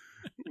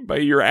by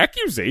your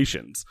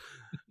accusations.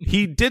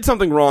 He did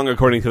something wrong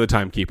according to the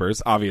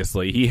Timekeepers,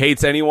 obviously. He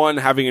hates anyone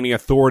having any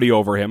authority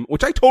over him,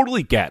 which I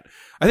totally get.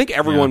 I think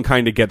everyone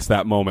kind of gets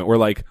that moment where,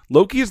 like,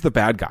 Loki is the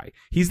bad guy.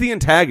 He's the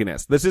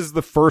antagonist. This is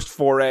the first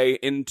foray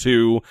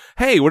into,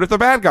 hey, what if the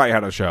bad guy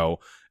had a show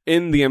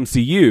in the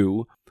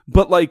MCU?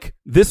 But, like,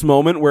 this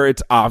moment where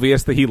it's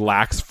obvious that he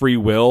lacks free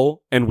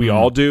will, and we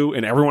all do,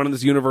 and everyone in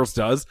this universe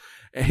does,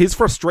 his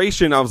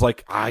frustration, I was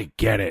like, I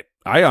get it.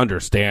 I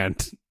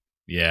understand.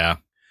 Yeah.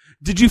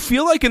 Did you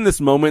feel like in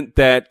this moment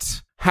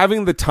that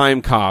having the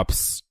time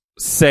cops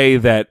say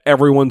that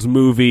everyone's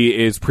movie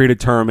is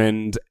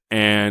predetermined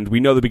and we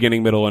know the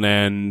beginning, middle, and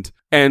end,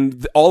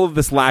 and all of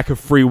this lack of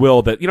free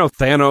will that, you know,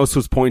 Thanos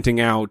was pointing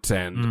out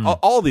and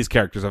all these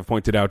characters have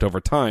pointed out over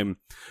time,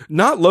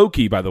 not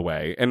Loki, by the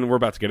way, and we're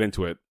about to get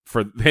into it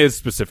for his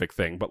specific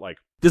thing, but, like,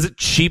 does it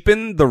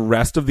cheapen the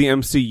rest of the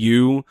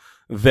MCU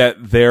that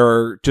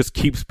there just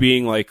keeps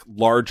being, like,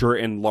 larger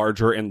and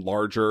larger and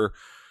larger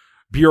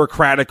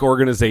bureaucratic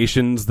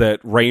organizations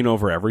that reign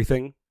over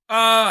everything?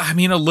 I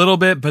mean, a little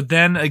bit, but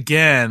then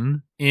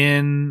again,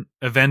 in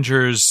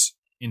Avengers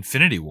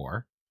Infinity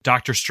War,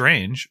 Doctor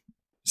Strange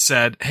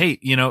said, hey,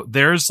 you know,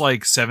 there's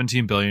like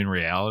 17 billion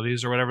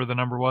realities or whatever the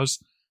number was,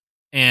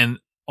 and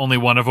only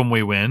one of them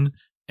we win,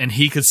 and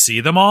he could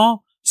see them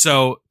all.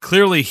 So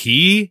clearly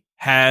he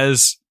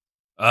has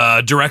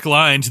a direct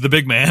line to the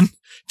big man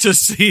to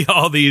see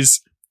all these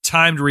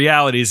timed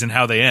realities and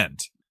how they end.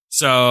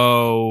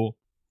 So...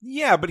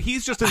 yeah, but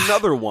he's just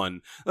another one.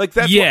 Like,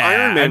 that's what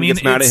Iron Man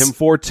gets mad at him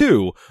for,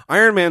 too.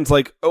 Iron Man's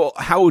like, oh,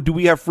 how do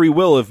we have free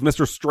will if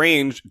Mr.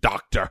 Strange,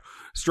 Doctor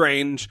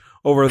Strange,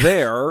 over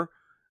there,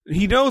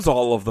 he knows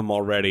all of them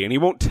already, and he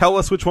won't tell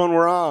us which one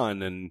we're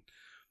on, and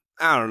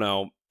I don't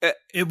know.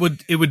 It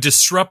would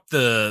disrupt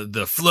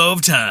the flow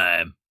of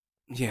time.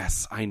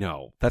 Yes, I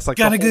know. That's like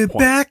gotta the whole get point.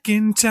 back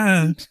in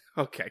time.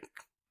 Okay.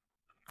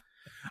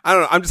 I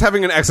don't know. I'm just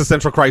having an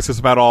existential crisis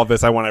about all of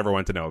this. I want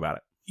everyone to know about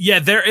it. Yeah,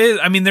 there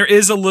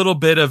is a little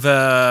bit of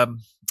a,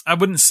 I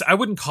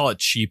wouldn't call it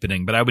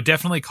cheapening, but I would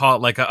definitely call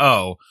it like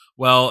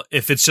well,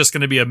 if it's just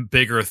going to be a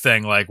bigger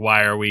thing, like,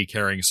 why are we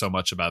caring so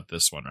much about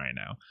this one right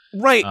now?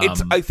 Right.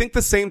 It's, I think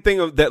the same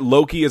thing that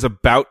Loki is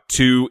about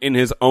to, in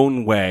his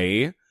own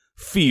way,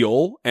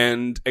 feel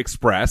and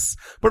express,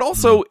 but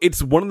also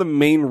it's one of the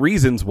main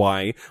reasons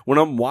why when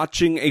I'm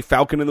watching a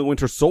Falcon and the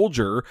Winter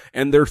Soldier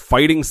and they're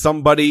fighting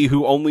somebody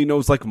who only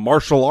knows like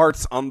martial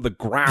arts on the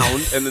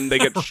ground and then they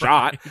get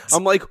shot,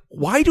 I'm like,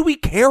 why do we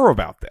care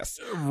about this?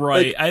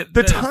 Right. Like,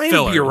 the Time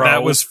filler. Bureau.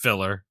 That was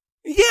filler.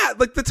 Yeah,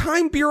 like the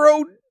Time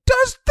Bureau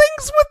does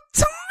things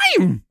with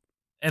time.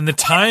 And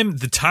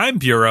the Time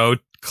Bureau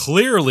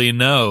clearly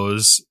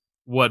knows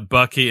what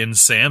Bucky and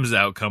Sam's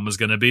outcome was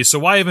going to be, so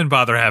why even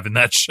bother having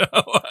that show?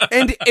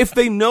 And if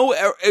they know,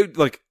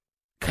 like,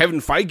 Kevin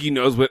Feige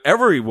knows what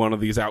every one of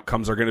these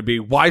outcomes are going to be,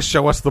 why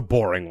show us the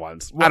boring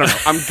ones? I don't know.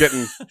 I'm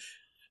getting...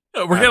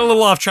 We're getting a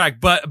little off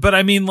track, but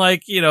I mean,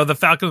 like, you know, the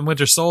Falcon and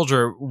Winter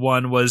Soldier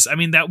one was, I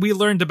mean, that we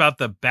learned about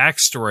the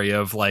backstory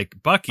of, like,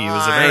 Bucky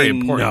was a very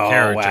important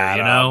character,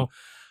 Adam. You know?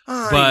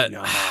 I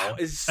know.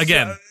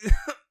 Again,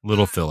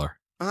 little filler.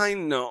 I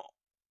know.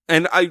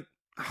 And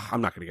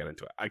I'm not going to get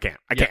into it. I can't.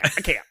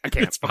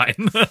 It's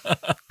fine.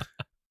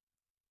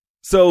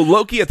 So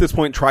Loki at this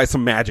point tries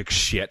some magic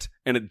shit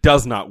and it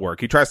does not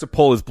work. He tries to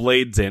pull his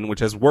blades in, which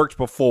has worked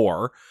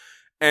before,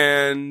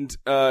 and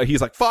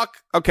he's like, fuck,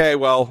 okay,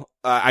 well,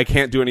 I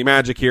can't do any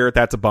magic here.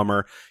 That's a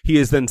bummer. He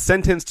is then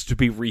sentenced to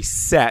be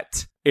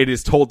reset. It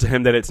is told to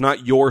him that it's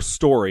not your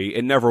story.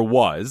 It never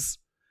was.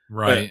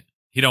 Right.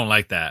 He don't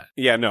like that.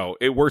 Yeah, no.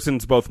 It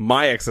worsens both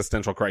my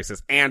existential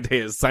crisis and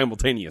his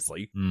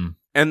simultaneously.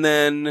 And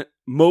then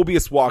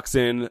Mobius walks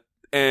in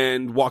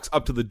and walks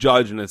up to the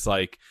judge and it's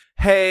like,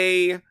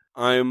 hey,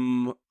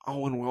 I'm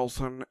Owen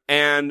Wilson,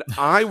 and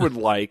I would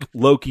like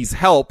Loki's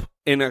help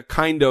in a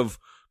kind of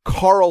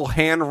Carl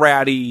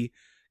Hanratty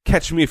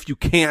Catch Me If You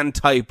Can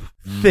type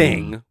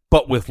thing,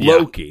 but with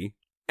Loki.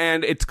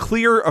 And it's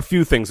clear, a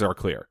few things are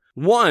clear.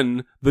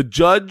 One, the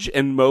judge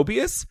and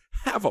Mobius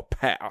have a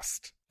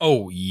past.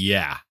 Oh,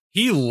 yeah.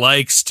 He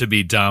likes to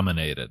be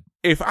dominated.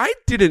 If I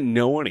didn't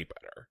know any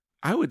better,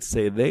 I would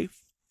say they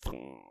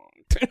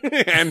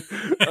and,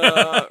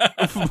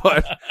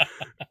 but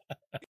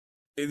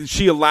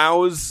she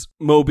allows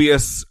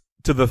Mobius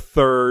to the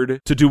third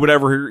to do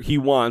whatever he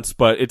wants,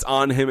 but it's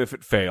on him if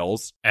it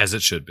fails. As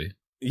it should be.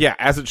 Yeah,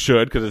 as it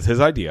should, because it's his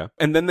idea.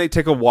 And then they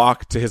take a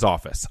walk to his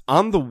office.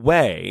 On the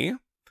way,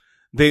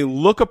 they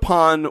look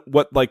upon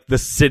what, like, the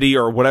city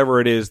or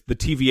whatever it is, the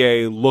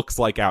TVA looks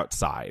like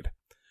outside.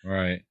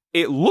 Right.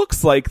 It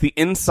looks like the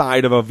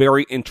inside of a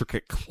very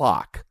intricate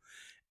clock.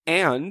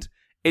 And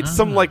it's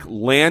some, like,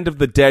 Land of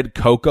the Dead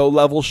Coco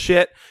level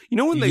shit. You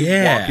know when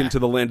they walk into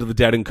the Land of the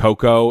Dead in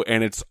Coco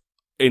and it's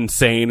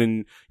insane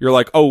and you're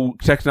like, oh,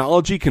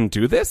 technology can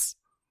do this?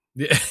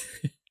 Yeah.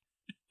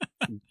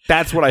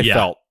 That's what I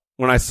felt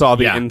when I saw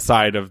the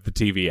inside of the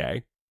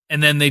TVA.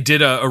 And then they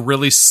did a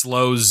really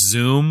slow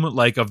zoom,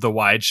 like, of the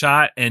wide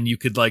shot, and you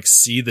could, like,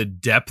 see the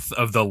depth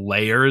of the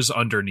layers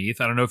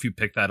underneath. I don't know if you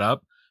picked that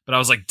up, but I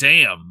was like,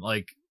 damn,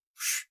 like...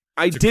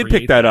 I did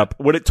pick that up.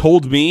 What it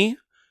told me,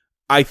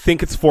 I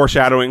think it's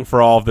foreshadowing for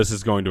all of this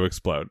is going to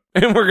explode.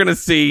 And we're going to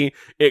see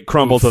it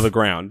crumble to the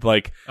ground.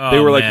 Like, they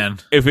were like,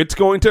 if it's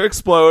going to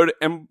explode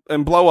and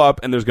blow up,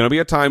 and there's going to be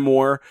a time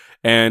war,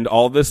 and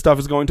all this stuff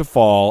is going to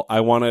fall,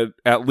 I want to,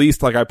 at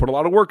least, like, I put a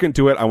lot of work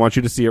into it, I want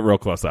you to see it real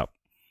close up.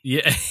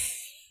 Yeah,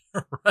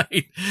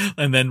 right.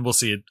 And then we'll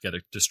see it get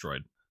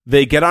destroyed.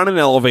 They get on an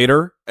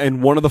elevator,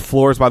 and one of the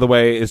floors, by the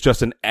way, is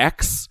just an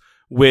X,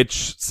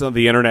 which some of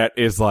the internet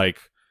is like,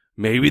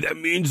 maybe that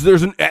means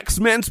there's an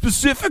X-Men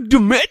specific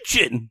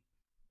dimension.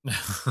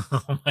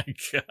 Oh my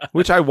God.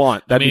 Which I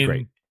want. That'd be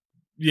great.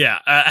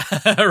 Yeah,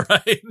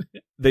 right.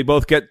 They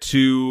both get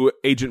to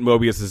Agent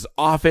Mobius's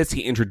office.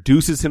 He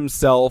introduces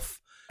himself,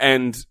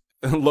 and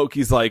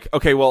Loki's like,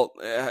 okay, well,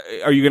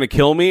 are you going to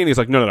kill me? And he's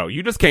like, no.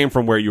 You just came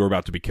from where you were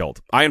about to be killed.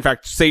 I, in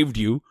fact, saved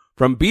you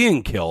from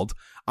being killed.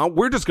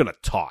 We're just going to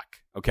talk.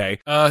 Okay.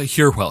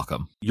 You're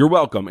welcome. You're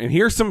welcome. And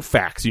here's some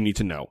facts you need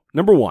to know.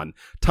 Number one,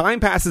 time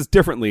passes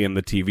differently in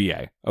the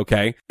TVA.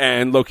 Okay.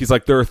 And Loki's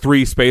like, there are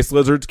 3 space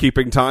lizards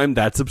keeping time.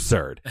 That's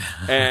absurd.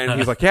 And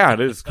he's like, yeah, it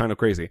is kind of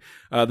crazy.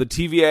 The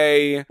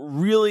TVA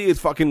really is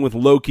fucking with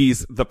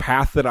Loki's, the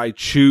path that I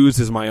choose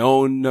is my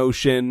own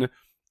notion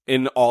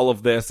in all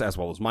of this, as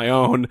well as my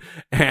own.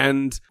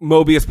 And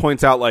Mobius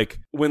points out, like,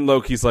 when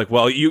Loki's like,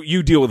 well,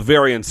 you deal with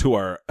variants who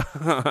are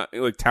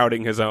like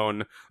touting his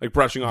own, like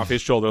brushing off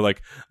his shoulder,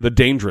 like the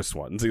dangerous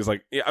ones. He's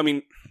like, yeah, I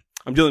mean,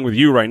 I'm dealing with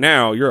you right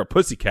now. You're a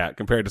pussycat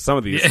compared to some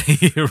of these.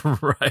 Yeah,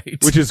 right.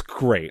 Which is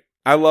great.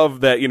 I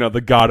love that, you know,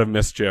 the God of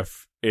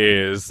Mischief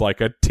is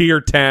like a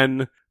tier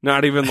 10,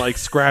 not even like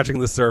scratching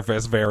the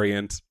surface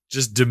variant.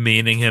 Just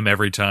demeaning him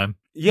every time.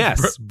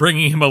 Yes.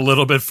 Bringing him a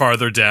little bit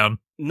farther down.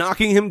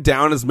 Knocking him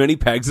down as many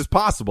pegs as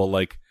possible.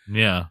 Like,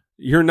 yeah,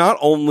 you're not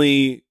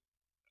only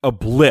a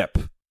blip,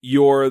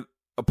 you're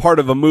a part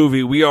of a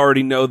movie we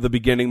already know the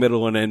beginning,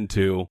 middle, and end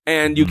to,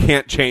 and you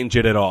can't change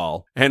it at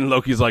all. And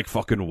Loki's like,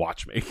 fucking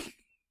watch me.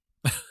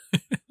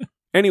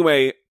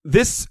 Anyway,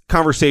 this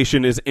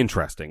conversation is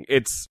interesting.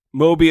 It's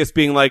Mobius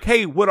being like,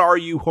 hey, what are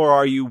you? Who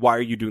are you? Why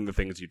are you doing the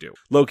things you do?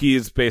 Loki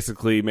is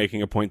basically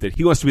making a point that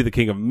he wants to be the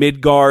king of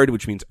Midgard,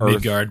 which means Earth.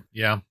 Midgard,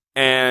 yeah.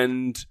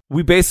 And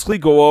we basically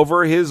go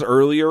over his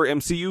earlier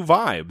MCU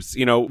vibes.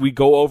 You know, we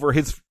go over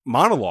his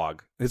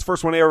monologue, his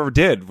first one I ever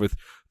did with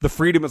the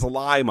freedom is a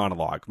lie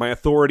monologue. My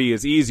authority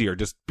is easier.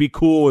 Just be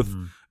cool with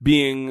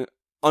being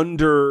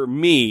under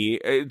me.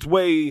 It's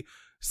way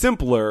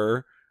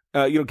simpler.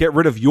 Get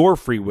rid of your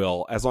free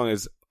will as long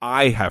as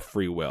I have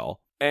free will.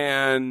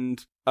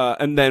 And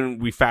then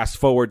we fast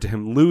forward to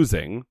him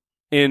losing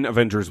in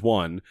Avengers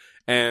 1.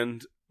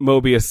 And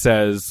Mobius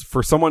says,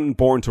 for someone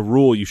born to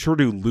rule, you sure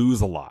do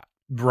lose a lot.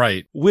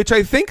 Right. Which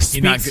I think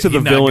speaks to the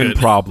villain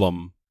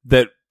problem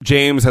that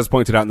James has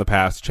pointed out in the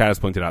past, Chad has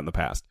pointed out in the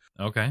past.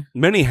 Okay.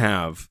 Many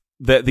have,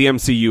 that the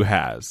MCU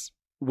has,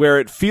 where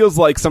it feels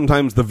like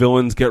sometimes the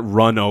villains get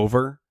run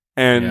over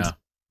and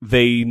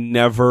they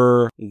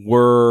never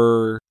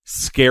were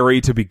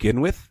scary to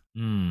begin with.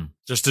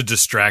 Just a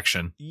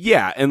distraction.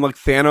 Yeah, and like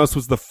Thanos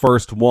was the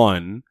first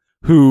one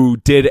who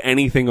did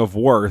anything of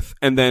worth,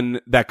 and then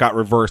that got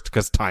reversed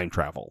because time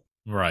travel.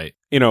 Right.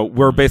 You know,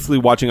 we're basically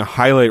watching a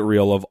highlight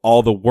reel of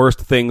all the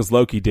worst things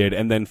Loki did,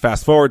 and then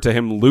fast forward to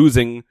him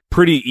losing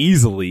pretty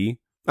easily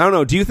I don't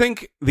know. Do you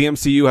think the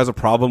MCU has a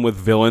problem with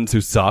villains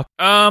who suck?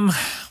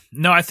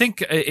 No, I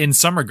think in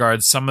some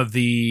regards, some of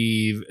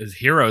the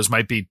heroes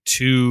might be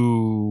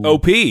too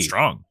OP.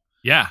 strong.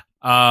 Yeah.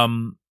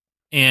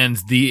 And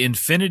the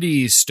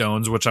Infinity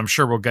Stones, which I'm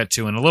sure we'll get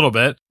to in a little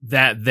bit,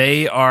 that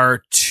they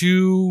are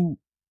too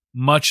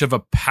much of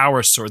a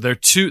power source.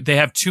 They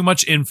have too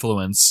much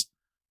influence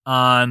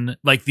on,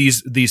 like,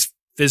 these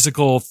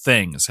physical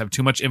things have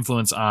too much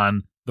influence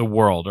on the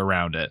world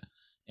around it.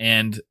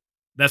 And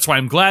that's why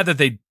I'm glad that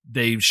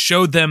they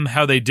showed them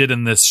how they did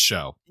in this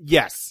show.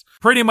 Yes.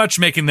 Pretty much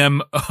making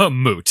them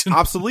moot.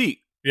 Obsolete.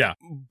 Yeah.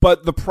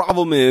 But the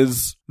problem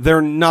is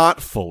they're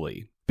not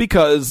fully,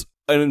 because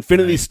an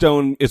Infinity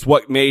Stone is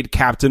what made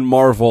Captain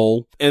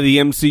Marvel and the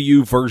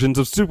MCU versions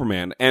of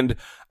Superman. And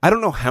I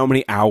don't know how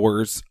many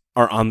hours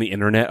are on the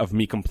internet of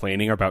me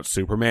complaining about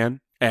Superman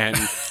and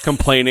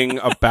complaining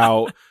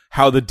about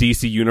how the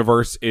DC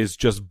universe is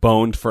just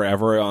boned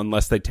forever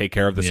unless they take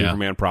care of the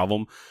Superman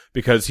problem,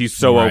 because he's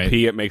so OP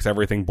it makes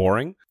everything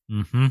boring.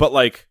 Mm-hmm. But,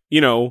 like,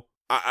 you know,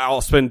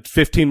 I'll spend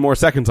 15 more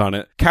seconds on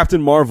it.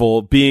 Captain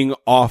Marvel being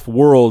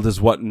off-world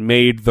is what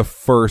made the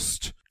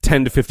first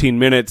 10 to 15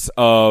 minutes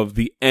of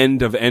the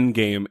end of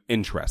Endgame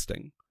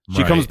interesting.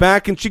 She comes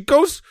back and she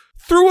goes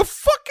through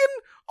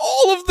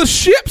all of the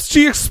ships.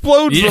 She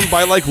explodes them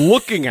by, like,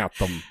 looking at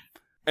them.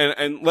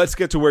 And let's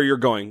get to where you're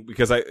going,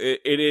 because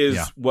it is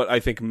what I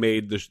think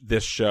made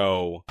this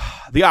show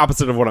the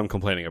opposite of what I'm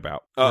complaining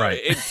about.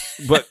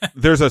 But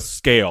there's a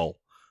scale,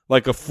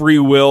 like a free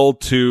will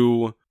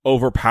to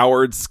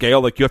overpowered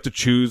scale. Like, you have to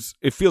choose.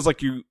 It feels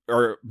like you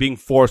are being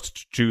forced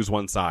to choose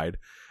one side.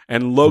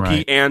 And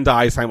Loki and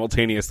I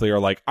simultaneously are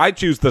like, I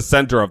choose the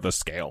center of the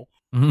scale.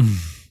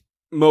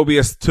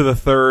 Mobius to the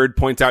third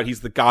points out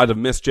he's the god of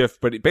mischief,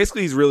 but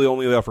basically he's really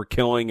only there for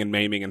killing and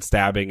maiming and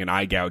stabbing and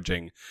eye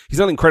gouging. He's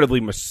not incredibly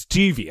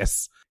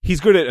mischievous. He's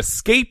good at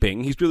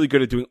escaping. He's really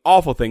good at doing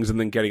awful things and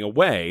then getting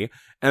away.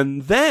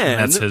 And then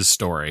that's his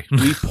story.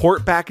 We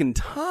port back in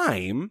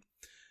time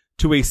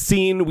to a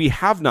scene we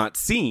have not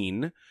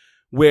seen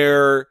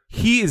where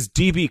he is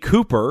DB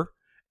Cooper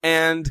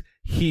and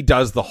he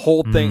does the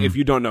whole thing. If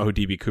you don't know who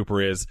DB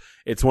Cooper is,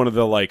 it's one of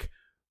the, like,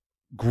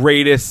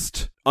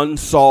 greatest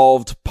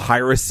unsolved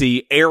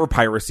piracy, air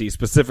piracy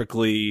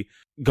specifically,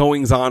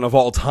 goings on of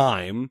all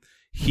time.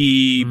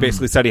 He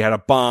basically said he had a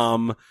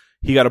bomb.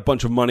 He got a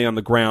bunch of money on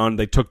the ground.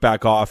 They took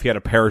back off. He had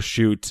a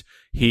parachute.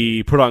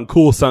 He put on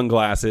cool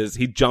sunglasses.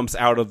 He jumps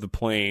out of the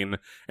plane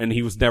and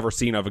he was never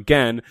seen of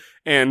again.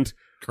 And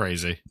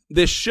crazy.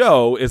 This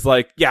show is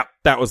like, yeah,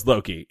 that was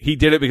Loki. He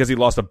did it because he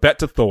lost a bet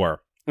to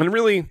Thor. And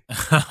really,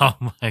 oh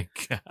my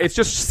God, it's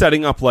just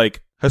setting up,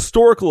 like,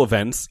 historical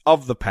events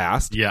of the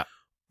past. Yeah.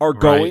 Are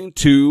going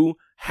to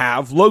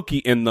have Loki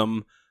in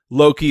them.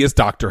 Loki is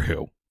Doctor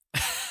Who.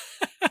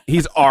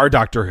 He's our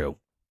Doctor Who.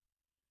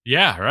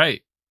 Yeah,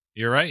 right.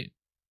 You're right.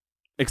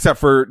 Except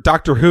for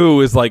Doctor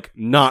Who is, like,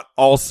 not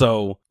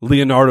also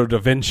Leonardo da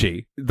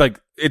Vinci.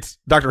 Like, it's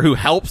Doctor Who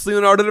helps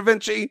Leonardo da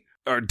Vinci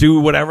or do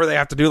whatever they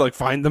have to do, like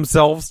find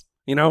themselves,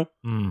 you know,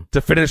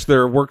 to finish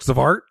their works of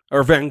art.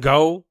 Or Van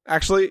Gogh,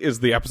 actually, is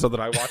the episode that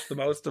I watch the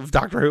most of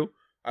Doctor Who.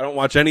 I don't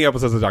watch any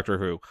episodes of Doctor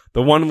Who.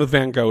 The one with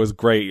Van Gogh is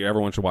great.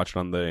 Everyone should watch it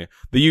on the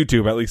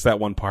YouTube, at least that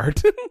one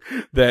part.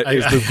 That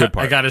is the good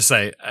part. I gotta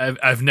say,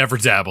 I've never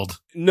dabbled.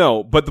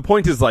 No, but the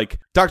point is, like,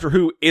 Doctor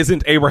Who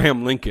isn't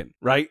Abraham Lincoln,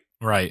 right?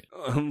 Right.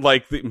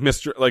 Like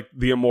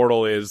the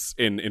Immortal is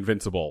in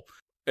Invincible.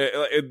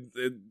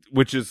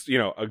 Which is, you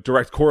know, a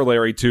direct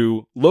corollary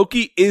to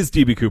Loki is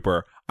DB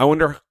Cooper. I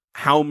wonder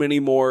how many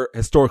more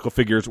historical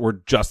figures were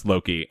just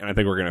Loki, and I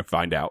think we're going to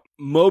find out.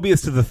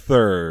 Mobius to the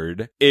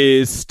third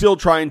is still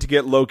trying to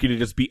get Loki to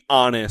just be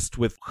honest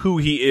with who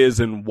he is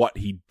and what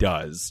he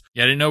does.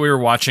 Yeah, I didn't know we were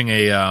watching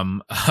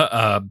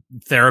a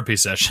therapy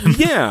session.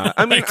 Yeah,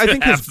 I mean, I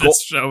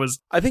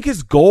think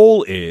his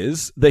goal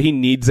is that he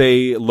needs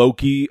a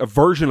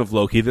version of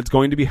Loki that's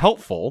going to be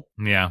helpful.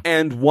 Yeah,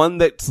 and one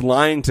that's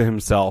lying to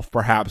himself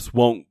perhaps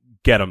won't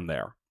get him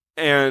there.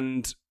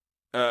 And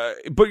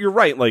but you're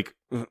right, like,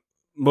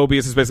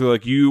 Mobius is basically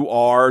like, you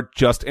are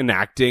just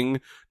enacting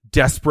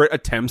desperate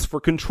attempts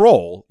for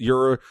control.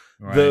 You're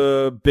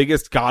the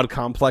biggest god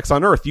complex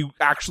on Earth. You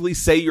actually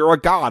say you're a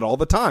god all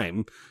the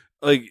time.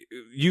 Like,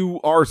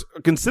 you are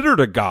considered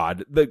a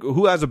god.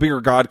 Who has a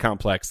bigger god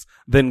complex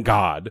than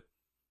God?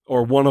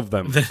 Or one of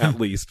them, at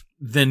least.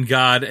 Than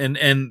God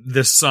and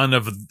the son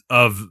of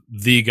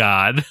the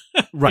god.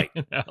 Right.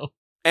 You know?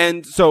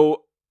 And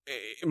so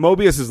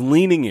Mobius is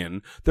leaning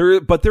in.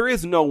 But there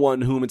is no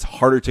one whom it's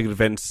harder to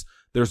convince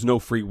there's no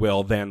free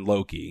will than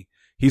Loki.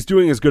 He's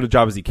doing as good a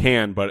job as he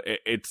can, but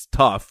it's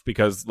tough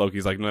because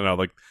Loki's like, no,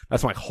 like,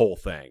 that's my whole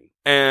thing.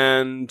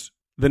 And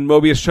then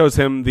Mobius shows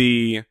him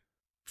the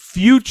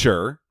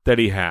future that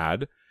he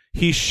had.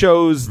 He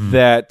shows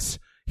that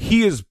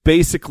he is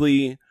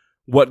basically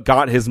what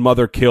got his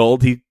mother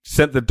killed. He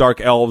sent the Dark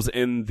Elves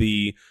in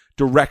the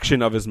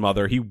direction of his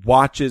mother. He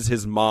watches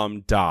his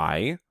mom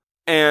die.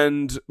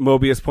 And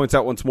Mobius points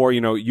out once more,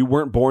 you know, you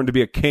weren't born to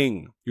be a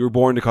king. You were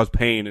born to cause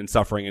pain and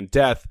suffering and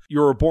death. You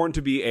were born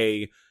to be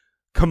a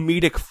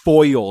comedic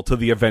foil to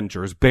the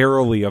Avengers,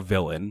 barely a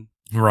villain.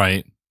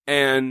 Right.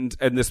 And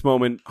in this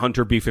moment,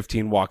 Hunter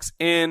B-15 walks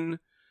in,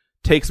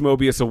 takes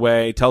Mobius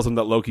away, tells him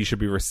that Loki should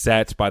be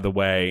reset, by the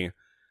way,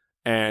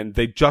 and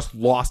they just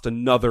lost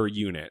another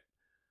unit.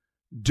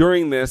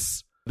 During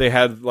this, they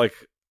had like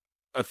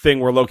a thing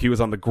where Loki was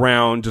on the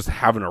ground, just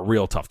having a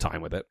real tough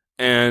time with it.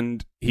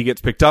 And he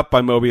gets picked up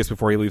by Mobius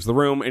before he leaves the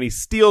room, and he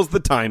steals the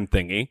time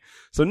thingy.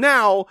 So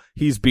now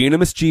he's being a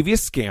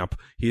mischievous scamp.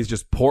 He's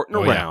just porting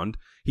around.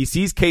 Yeah. He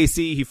sees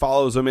Casey. He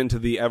follows him into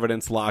the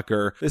evidence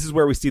locker. This is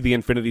where we see the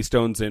Infinity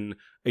Stones in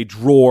a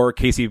drawer.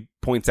 Casey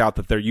points out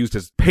that they're used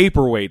as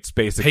paperweights,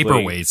 basically.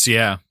 Paperweights,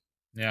 yeah.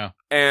 Yeah.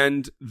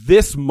 And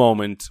this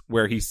moment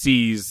where he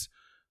sees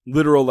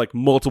literal, like,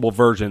 multiple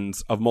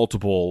versions of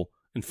multiple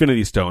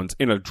Infinity Stones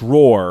in a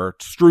drawer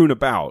strewn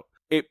about,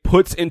 it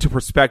puts into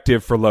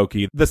perspective for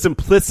Loki the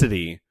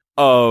simplicity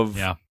of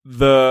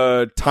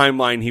the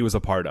timeline he was a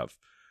part of.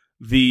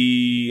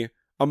 The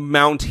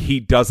amount he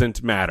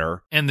doesn't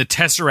matter. And the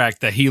Tesseract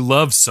that he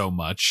loves so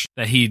much,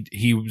 that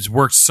he's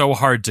worked so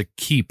hard to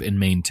keep and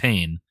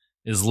maintain,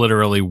 is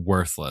literally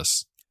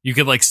worthless. You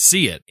could, like,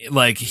 see it.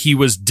 Like, he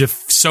was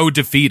so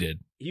defeated.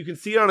 You can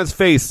see it on his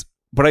face,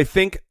 but I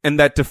think, and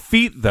that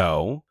defeat,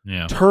 though,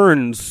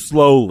 turns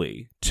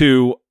slowly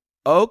to,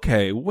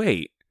 okay,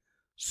 wait.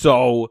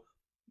 So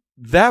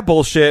that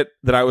bullshit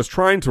that I was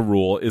trying to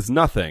rule is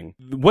nothing.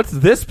 What's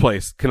this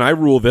place? Can I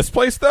rule this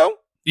place, though?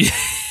 Yeah.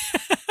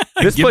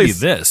 This Give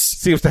place me this.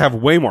 Seems to have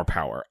way more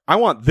power. I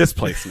want this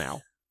place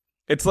now.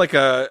 It's like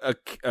a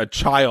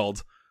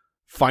child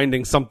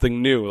finding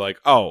something new. Like,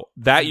 oh,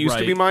 that used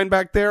to be mine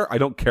back there. I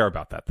don't care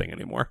about that thing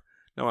anymore.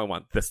 No, I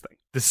want this thing.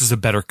 This is a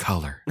better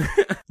color.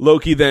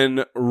 Loki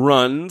then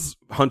runs.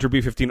 Hunter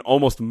B-15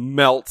 almost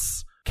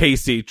melts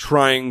Casey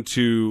trying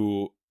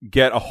to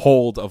get a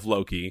hold of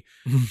Loki.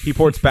 He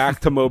ports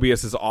back to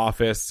Mobius's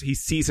office. He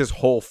sees his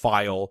whole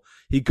file.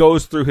 He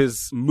goes through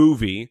his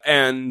movie,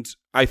 and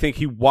I think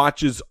he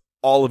watches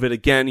all of it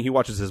again. He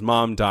watches his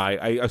mom die.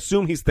 I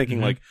assume he's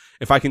thinking, like,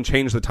 if I can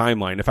change the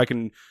timeline, if I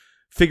can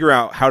figure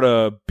out how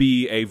to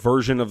be a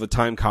version of the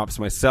Time Cops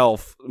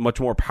myself,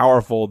 much more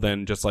powerful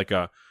than just like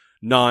a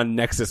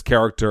non-Nexus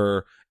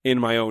character in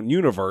my own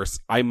universe,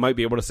 I might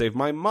be able to save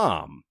my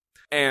mom.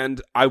 And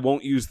I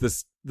won't use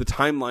the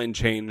timeline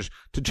change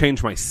to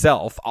change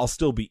myself. I'll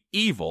still be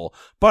evil,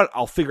 but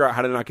I'll figure out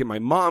how to not get my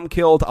mom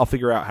killed. I'll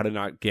figure out how to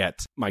not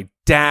get my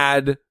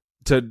dad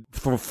to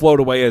float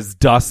away as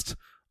dust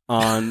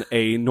on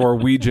a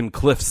Norwegian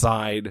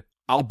cliffside.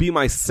 I'll be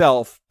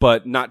myself,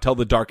 but not tell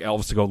the Dark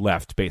Elves to go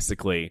left,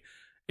 basically,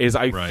 is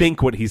I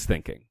think what he's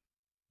thinking.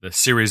 The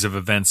series of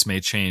events may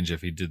change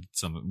if he did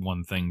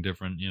one thing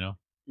different, you know?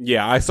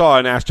 Yeah, I saw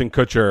an Ashton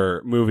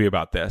Kutcher movie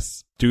about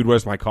this. Dude,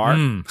 Where's My Car?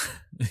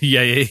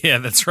 Yeah,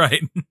 that's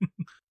right.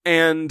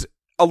 And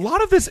a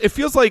lot of this, it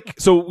feels like,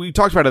 so we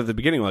talked about it at the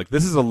beginning, like,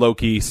 this is a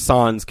Loki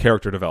Sans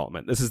character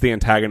development. This is the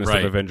antagonist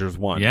of Avengers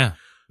 1. Yeah.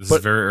 This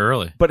is very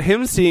early. But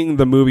him seeing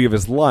the movie of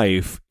his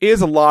life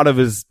is a lot of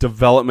his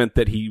development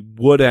that he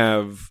would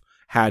have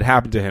had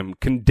happen to him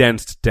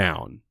condensed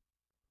down.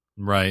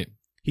 Right.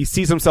 He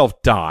sees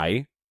himself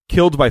die,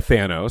 killed by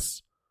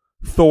Thanos,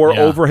 Thor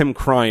over him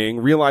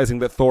crying, realizing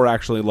that Thor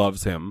actually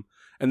loves him,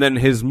 and then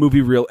his movie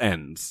reel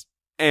ends.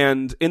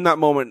 And in that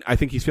moment, I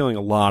think he's feeling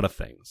a lot of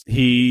things.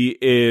 He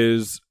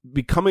is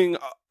becoming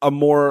on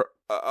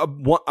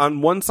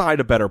one side,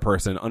 a better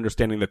person,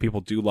 understanding that people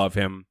do love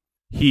him.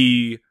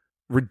 He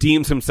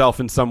redeems himself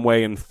in some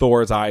way in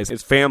Thor's eyes,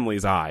 his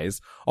family's eyes,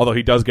 although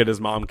he does get his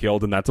mom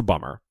killed, and that's a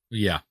bummer.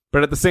 Yeah.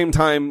 But at the same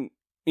time,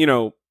 you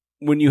know,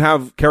 when you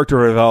have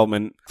character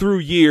development through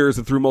years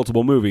and through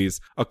multiple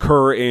movies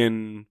occur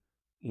in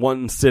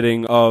one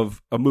sitting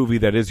of a movie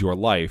that is your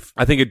life,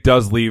 I think it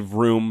does leave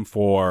room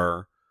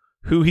for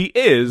who he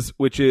is,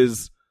 which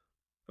is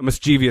a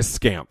mischievous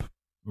scamp.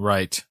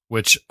 Right.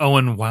 Which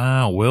Owen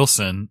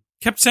Wilson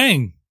kept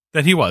saying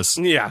that he was.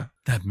 Yeah.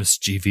 That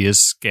mischievous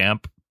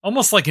scamp.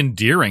 Almost like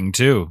endearing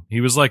too. He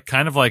was like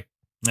kind of like,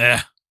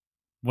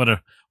 what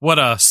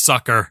a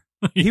sucker.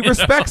 He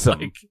respects him.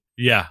 Like,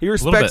 yeah. He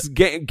respects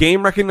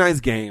game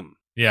recognized game.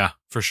 Yeah,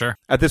 for sure.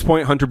 At this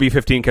point, Hunter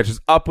B-15 catches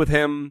up with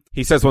him.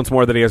 He says once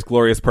more that he has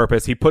glorious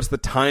purpose. He puts the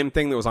time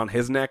thing that was on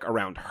his neck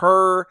around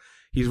her.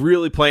 He's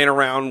really playing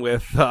around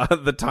with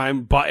the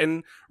time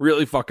button,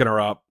 really fucking her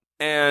up.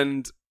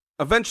 And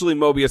eventually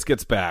Mobius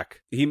gets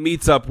back. He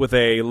meets up with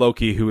a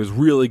Loki who is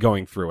really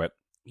going through it.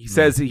 He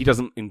says he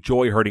doesn't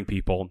enjoy hurting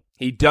people.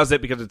 He does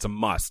it because it's a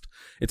must.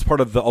 It's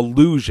part of the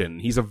illusion.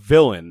 He's a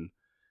villain,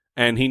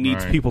 and he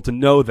needs people to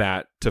know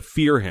that, to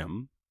fear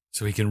him.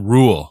 So he can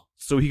rule.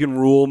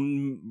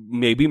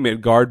 Maybe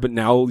Midgard, but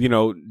now, you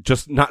know,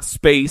 just not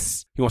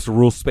space. He wants to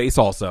rule space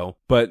also.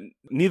 But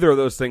neither of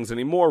those things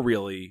anymore,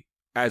 really,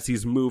 as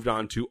he's moved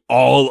on to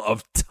all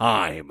of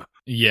time.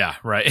 Yeah,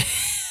 right.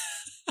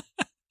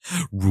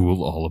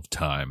 Rule all of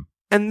time.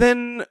 And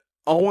then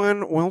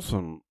Owen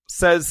Wilson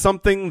says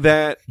something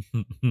that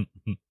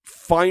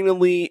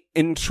finally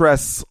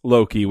interests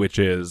Loki, which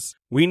is,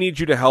 we need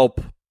you to help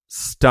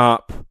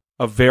stop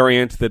a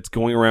variant that's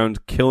going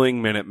around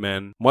killing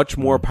Minutemen, much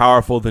more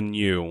powerful than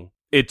you.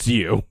 It's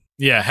you.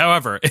 Yeah,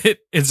 however,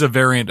 it's a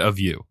variant of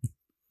you.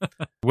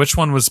 Which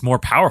one was more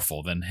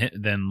powerful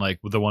than like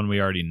the one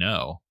we already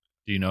know?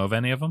 Do you know of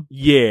any of them?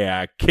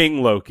 Yeah,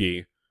 King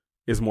Loki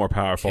is more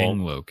powerful.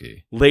 King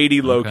Loki.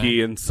 Lady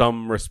Loki, in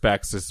some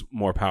respects, is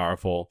more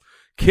powerful.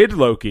 Kid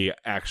Loki,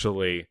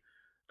 actually.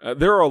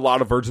 There are a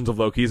lot of versions of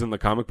Lokis in the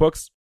comic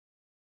books.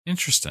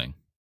 Interesting.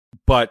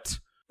 But,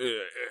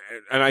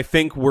 and I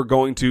think we're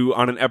going to,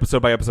 on an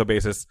episode-by-episode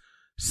basis,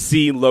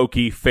 see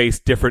Loki face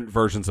different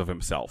versions of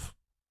himself.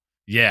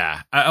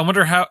 Yeah. I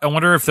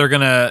wonder if they're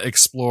going to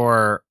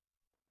explore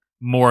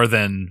more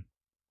than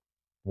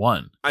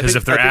one. Because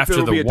if they're after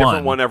there will the be a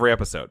different one every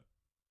episode.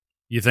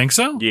 You think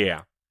so? Yeah.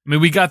 I mean,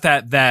 we got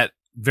that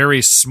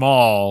very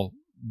small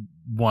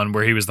one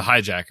where he was the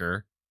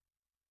hijacker.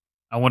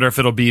 I wonder if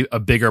it'll be a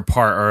bigger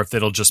part or if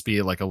it'll just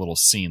be like a little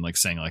scene, like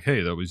saying like,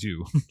 hey, that was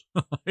you.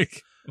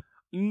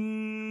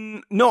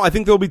 No, I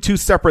think there'll be two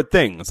separate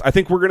things. I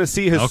think we're going to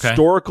see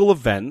historical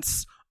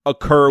events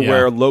occur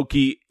where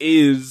Loki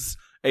is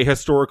a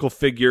historical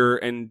figure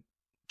and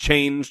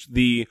changed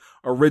the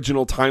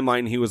original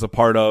timeline he was a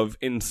part of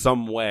in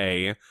some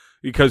way.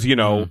 Because,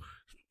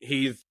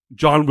 he's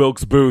John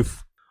Wilkes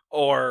Booth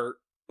or,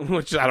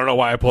 which I don't know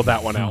why I pulled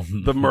that one out,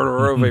 the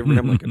murderer of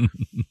Abraham Lincoln.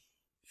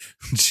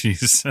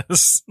 Jesus.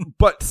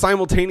 But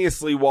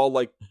simultaneously, while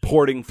like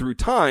porting through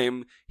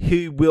time,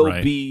 he will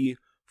be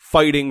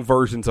fighting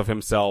versions of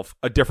himself,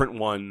 a different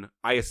one,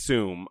 I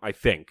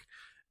think,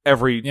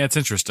 every it's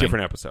interesting.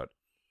 different episode.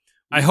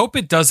 I hope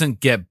it doesn't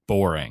get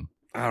boring.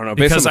 I don't know,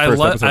 because I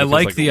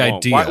like the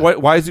idea.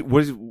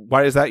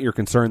 Why is that your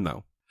concern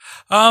though?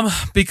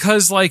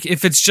 Because like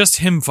if it's just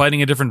him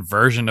fighting a different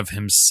version of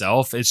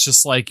himself, it's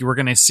just like we're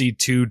gonna see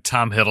two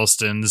Tom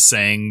Hiddlestons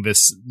saying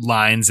this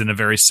lines in a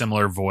very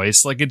similar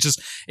voice. Like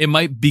it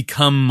might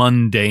become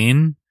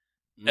mundane.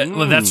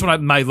 That's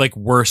what my like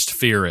worst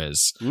fear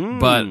is.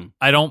 But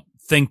I don't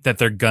think that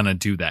they're gonna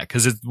do that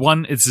because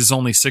it's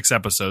only 6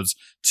 episodes.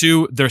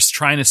 2, they're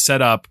trying to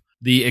set up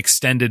the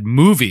extended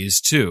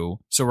movies too.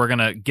 So we're going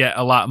to get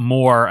a lot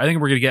more. I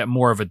think we're going to get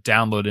more of a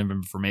download of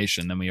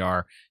information than we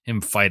are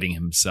him fighting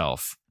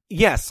himself.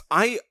 Yes,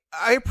 I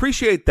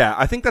appreciate that.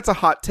 I think that's a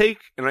hot take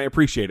and I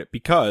appreciate it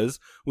because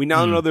we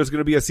now know there's going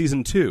to be a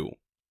season 2.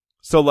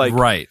 So like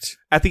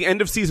at the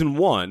end of season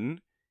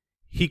 1,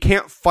 he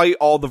can't fight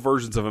all the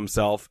versions of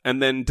himself and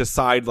then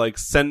decide like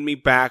send me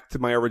back to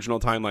my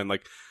original timeline.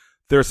 Like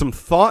there's some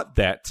thought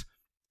that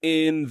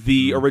in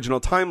the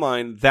original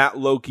timeline that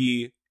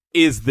Loki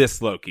is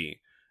this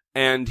Loki,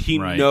 and he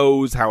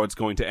knows how it's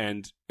going to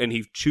end, and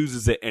he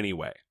chooses it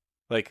anyway.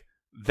 Like,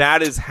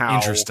 that is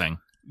how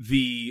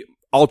the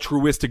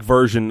altruistic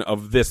version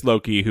of this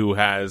Loki, who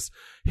has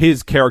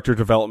his character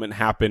development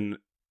happen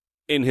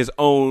in his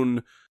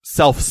own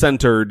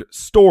self-centered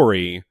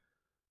story,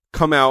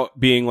 come out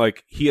being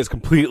like, he has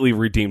completely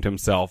redeemed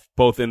himself,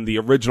 both in the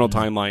original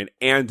timeline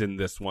and in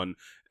this one,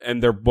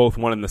 and they're both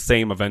one and the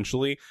same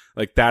eventually.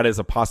 Like, that is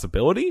a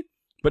possibility.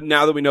 But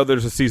now that we know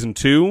there's a season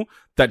 2,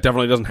 that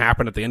definitely doesn't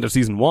happen at the end of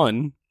season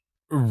 1.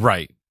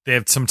 Right. They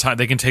have some time.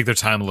 They can take their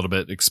time a little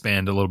bit,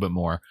 expand a little bit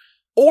more.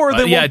 Or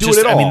they won't do it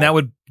at all. I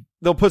mean,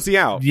 they'll pussy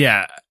out.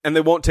 Yeah. And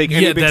they won't take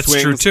any big that's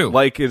swings. True too.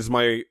 Like is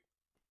my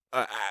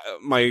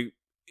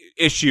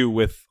issue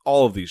with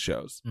all of these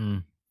shows.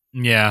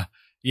 Yeah.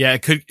 Yeah.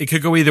 It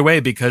could go either way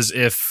because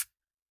if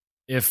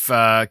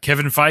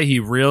Kevin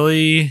Feige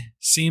really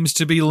seems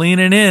to be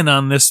leaning in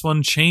on this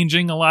one,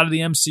 changing a lot of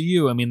the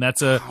MCU. I mean,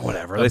 that's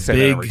whatever they say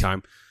that every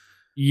time.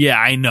 Yeah,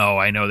 I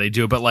know they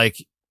do, but like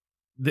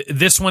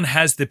this one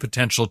has the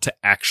potential to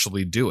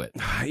actually do it.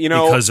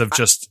 Because of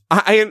just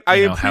I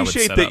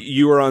appreciate that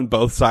you are on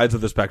both sides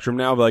of the spectrum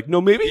now. Like, no,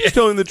 maybe he's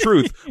telling the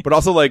truth, but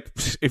also like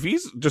if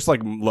he's just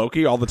like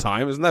Loki all the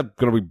time, isn't that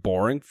going to be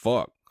boring?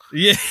 Fuck.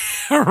 Yeah,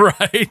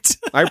 right.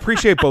 I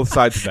appreciate both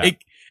sides of that.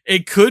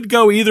 It could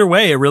go either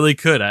way. It really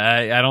could.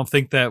 I don't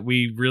think that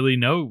we really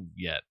know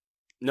yet.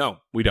 No,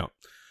 we don't.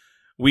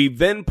 We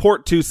then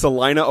port to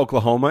Salina,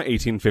 Oklahoma,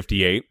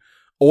 1858.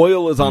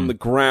 Oil is on the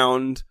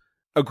ground.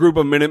 A group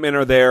of Minutemen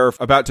are there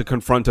about to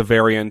confront a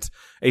variant.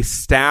 A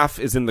staff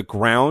is in the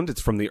ground.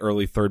 It's from the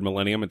early 3rd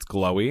millennium. It's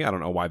glowy. I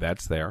don't know why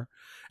that's there.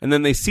 And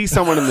then they see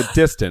someone in the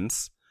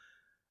distance.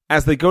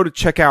 As they go to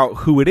check out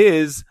who it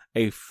is,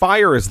 a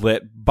fire is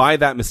lit by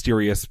that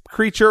mysterious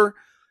creature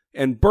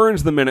and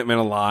burns the Minutemen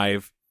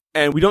alive.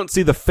 And we don't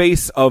see the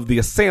face of the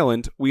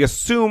assailant. We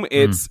assume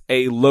it's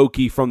a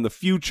Loki from the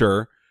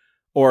future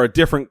or a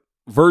different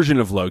version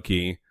of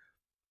Loki.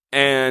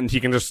 And he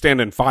can just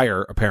stand in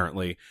fire,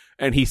 apparently.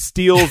 And he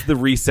steals the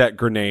reset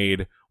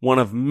grenade, one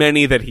of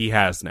many that he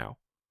has now.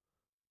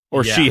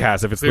 Or she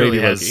has, if it's Lady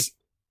Loki.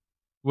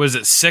 Was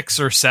it 6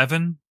 or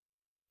 7?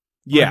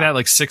 Yeah.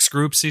 Like 6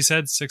 groups, he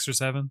said? 6 or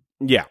 7?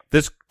 Yeah.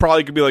 This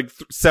probably could be like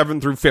 7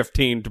 through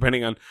 15,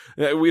 depending on...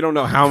 we don't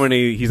know how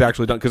many he's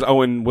actually done, because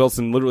Owen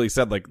Wilson literally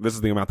said, like, this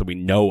is the amount that we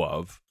know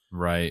of.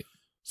 Right.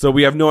 So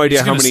we have no idea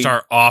He's how many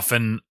start off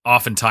in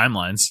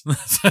timelines.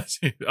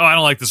 Oh, I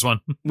don't like this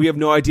one. We have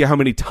no idea how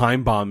many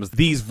time bombs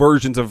these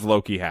versions of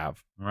Loki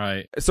have.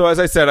 Right. So as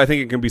I said, I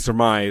think it can be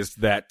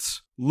surmised that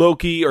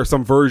Loki or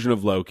some version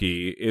of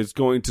Loki is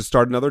going to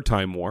start another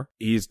time war.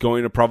 He's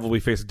going to probably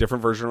face a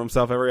different version of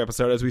himself every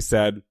episode, as we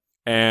said.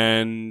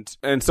 And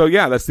so,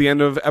 yeah, that's the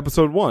end of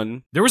episode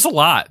 1. There was a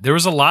lot. There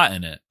was a lot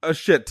in it. A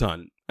shit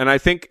ton. And I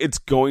think it's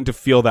going to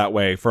feel that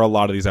way for a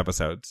lot of these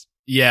episodes.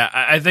 Yeah,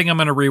 I think I'm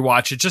going to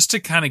rewatch it just to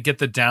kind of get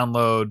the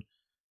download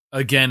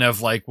again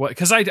of like what,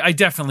 because I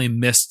definitely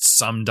missed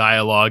some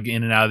dialogue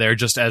in and out of there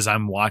just as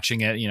I'm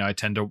watching it. You know, I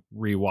tend to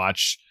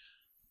rewatch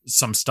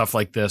some stuff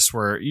like this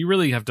where you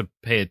really have to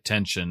pay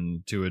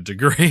attention to a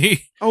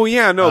degree. Oh,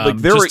 yeah, no, like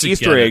there were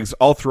Easter eggs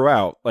all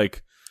throughout.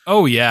 Like,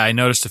 oh, yeah, I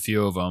noticed a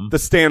few of them. The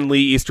Stan Lee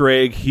Easter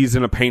egg, he's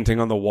in a painting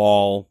on the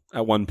wall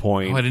at one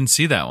point. Oh, I didn't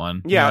see that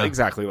one. Yeah,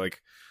 exactly.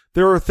 Like,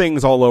 there are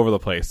things all over the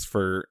place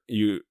for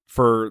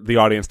the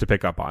audience to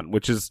pick up on,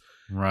 which is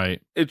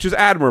right. It's just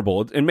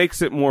admirable. It makes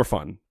it more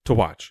fun to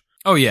watch.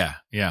 Oh yeah,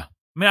 yeah.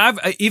 I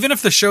mean, even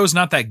if the show's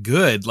not that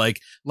good,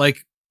 like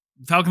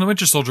Falcon and the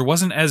Winter Soldier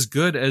wasn't as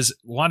good as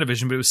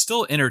WandaVision, but it was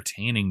still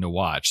entertaining to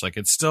watch. Like,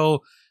 it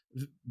still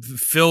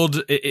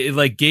filled. It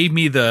like gave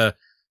me the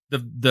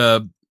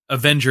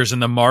Avengers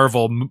and the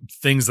Marvel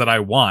things that I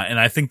want, and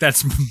I think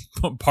that's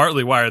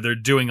partly why they're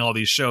doing all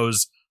these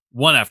shows.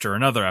 One after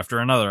another, after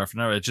another, after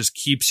another. It just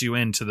keeps you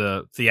into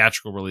the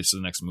theatrical release of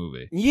the next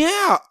movie.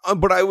 Yeah,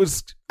 but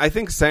I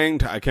think saying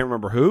to, I can't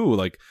remember who,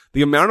 like,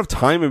 the amount of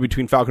time in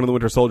between Falcon and the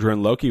Winter Soldier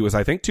and Loki was,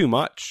 I think, too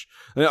much.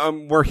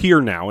 We're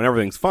here now and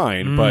everything's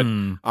fine, but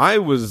I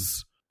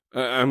was,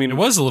 I mean... It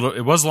was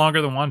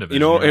longer than WandaVision. You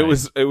know,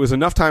 right? it was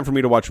enough time for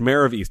me to watch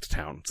Mare of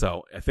Easttown,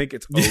 so I think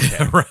it's okay.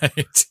 Yeah,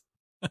 right.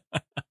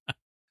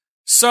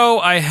 So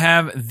I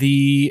have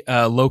the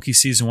Loki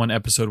Season 1,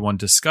 Episode 1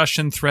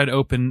 discussion thread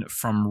open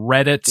from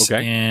Reddit,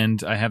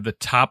 and I have the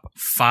top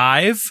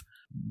 5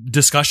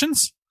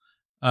 discussions.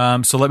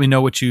 So let me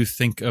know what you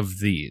think of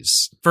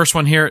these. First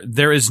one here,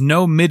 there is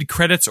no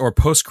mid-credits or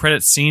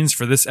post-credits scenes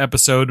for this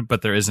episode,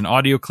 but there is an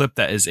audio clip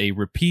that is a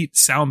repeat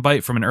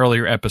soundbite from an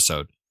earlier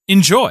episode.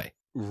 Enjoy!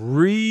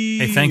 Really?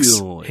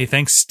 Hey,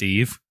 thanks,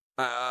 Steve.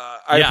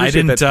 I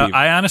didn't. That, Steve.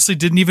 I honestly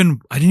didn't even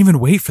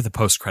wait for the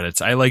post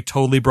credits. I like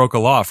totally broke a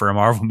law for a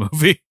Marvel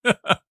movie.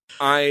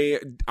 I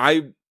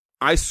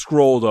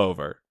scrolled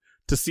over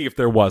to see if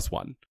there was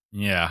one.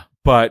 Yeah,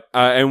 but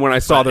and when I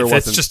saw there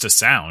wasn't, it's just a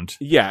sound.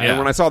 Yeah, and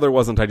when I saw there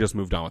wasn't, I just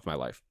moved on with my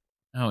life.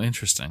 Oh,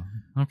 interesting.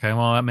 Okay,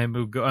 well that may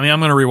go. I mean, I'm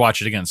going to rewatch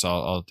it again, so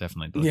I'll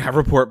definitely do it. Yeah,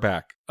 report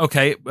back.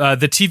 Okay,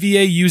 the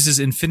TVA uses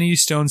Infinity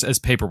Stones as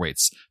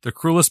paperweights, the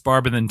cruelest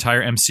barb in the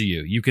entire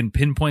MCU. You can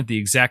pinpoint the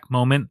exact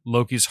moment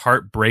Loki's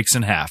heart breaks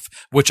in half,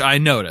 which I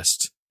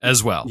noticed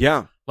as well.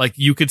 Yeah. Like,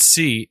 you could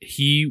see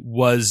he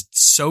was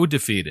so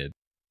defeated,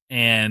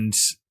 and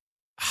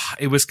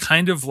it was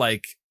kind of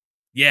like,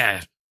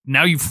 yeah,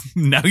 now you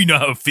know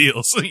how it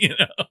feels, you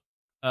know?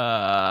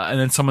 And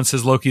then someone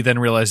says Loki then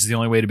realizes the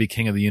only way to be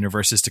king of the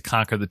universe is to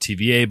conquer the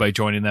TVA by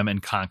joining them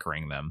and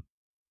conquering them.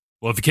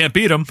 Well, if you can't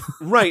beat them.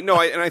 Right.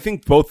 No, and I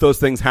think both those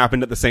things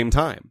happened at the same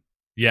time.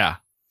 Yeah.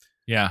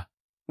 Yeah.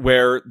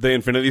 Where the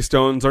Infinity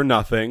Stones are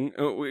nothing.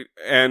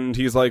 And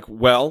he's like,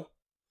 well,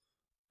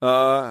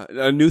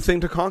 a new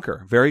thing to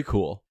conquer. Very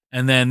cool.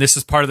 And then this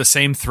is part of the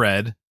same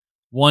thread.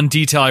 One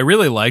detail I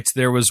really liked,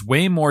 there was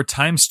way more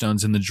time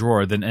stones in the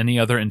drawer than any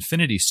other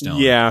Infinity Stone.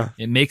 Yeah.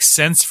 It makes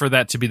sense for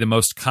that to be the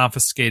most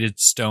confiscated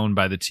stone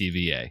by the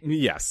TVA.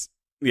 Yes.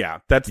 Yeah.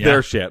 That's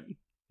their shit.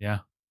 Yeah.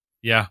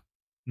 Yeah.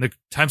 The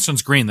time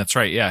stone's green. That's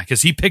right. Yeah.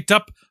 Because he picked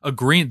up the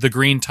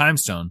green time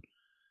stone.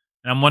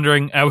 And I'm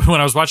wondering, when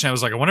I was watching, I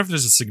was like, I wonder if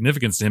there's a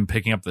significance to him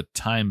picking up the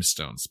time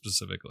stone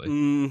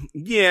specifically.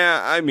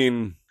 Yeah. I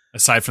mean,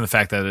 aside from the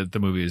fact that the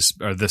movies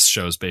or this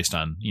show is based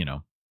on,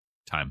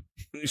 time.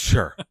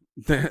 Sure.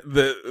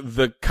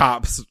 The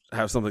cops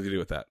have something to do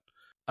with that.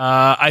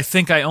 I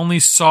think I only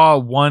saw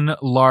one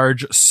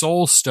large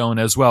soul stone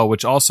as well,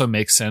 which also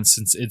makes sense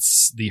since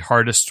it's the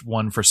hardest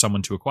one for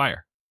someone to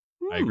acquire.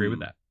 I agree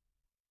with that.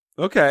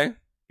 Okay.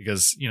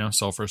 Because,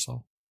 soul for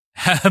soul.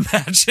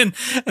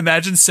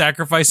 Imagine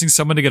sacrificing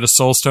someone to get a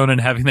soul stone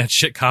and having that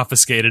shit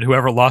confiscated.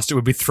 Whoever lost it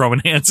would be throwing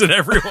hands at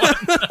everyone.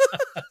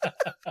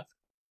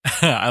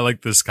 I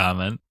like this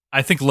comment.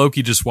 I think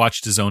Loki just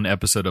watched his own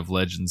episode of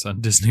Legends on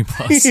Disney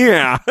Plus.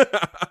 Yeah.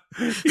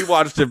 He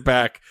watched it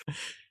back.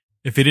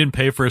 If he didn't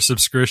pay for a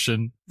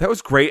subscription. That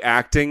was great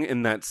acting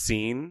in that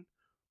scene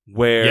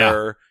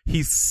where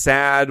he's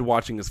sad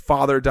watching his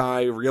father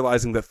die,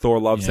 realizing that Thor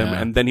loves him,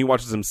 and then he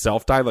watches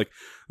himself die. Like,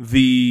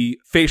 the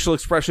facial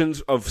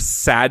expressions of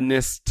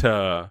sadness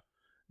to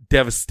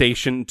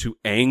devastation to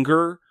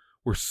anger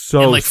were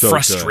so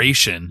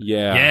frustration. Good.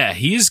 Yeah. Yeah,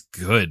 he's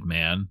good,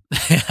 man.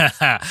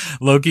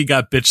 Loki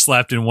got bitch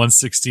slapped in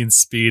 1/16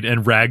 speed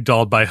and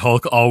ragdolled by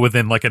Hulk all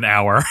within like an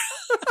hour.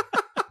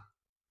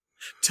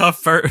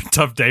 Tough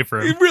day for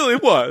him. It really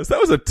was. That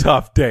was a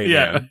tough day,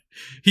 man.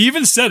 He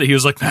even said it. He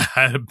was like, I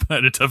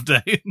had a tough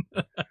day.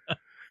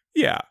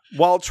 Yeah,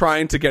 while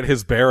trying to get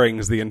his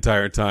bearings the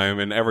entire time,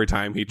 and every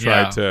time he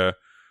tried to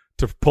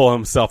pull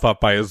himself up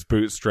by his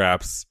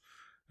bootstraps,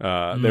 they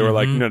were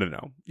like,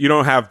 no, you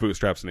don't have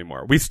bootstraps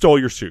anymore. We stole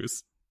your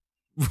shoes.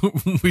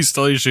 We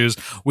stole your shoes.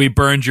 We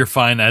burned your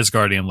fine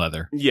Asgardian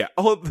leather. Yeah.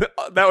 Oh,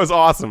 that was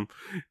awesome.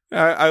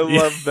 I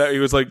love that he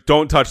was like,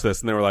 don't touch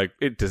this. And they were like,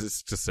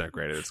 it's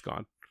disintegrated. It's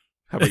gone.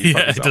 How about you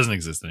fuck yourself? It doesn't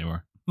exist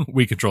anymore.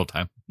 We control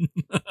time.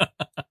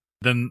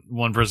 Then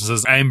one person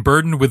says, I am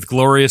burdened with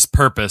glorious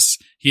purpose.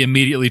 He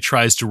immediately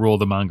tries to rule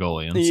the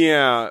Mongolians.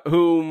 Yeah.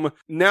 Whom,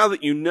 now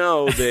that you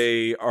know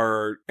they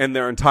are, and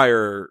their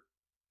entire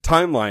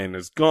timeline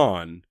is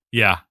gone.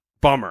 Yeah.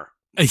 Bummer.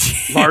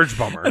 Large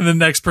bummer. And the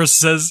next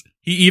person says,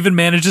 he even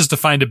manages to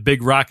find a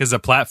big rock as a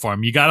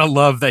platform. You gotta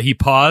love that he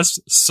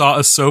paused, saw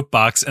a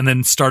soapbox, and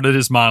then started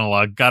his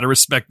monologue. Gotta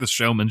respect the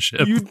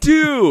showmanship. You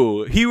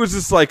do. He was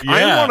just like,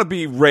 I want to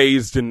be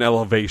raised in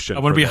elevation. I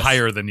want to be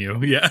higher than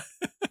you. Yeah.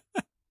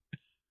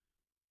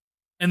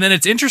 And then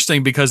it's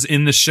interesting because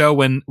in the show,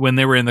 when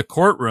they were in the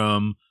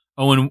courtroom,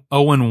 Owen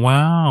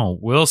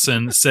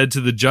Wilson said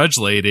to the judge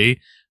lady,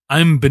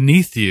 I'm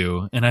beneath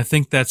you. And I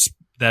think that's,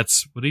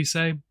 what do you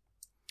say?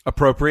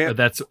 Appropriate.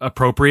 That's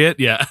appropriate.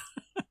 Yeah.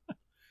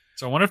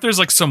 So I wonder if there's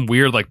like some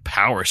weird like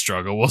power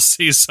struggle we'll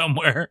see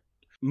somewhere.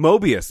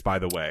 Mobius, by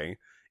the way,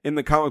 in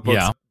the comic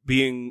books,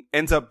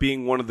 ends up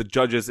being one of the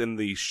judges in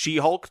the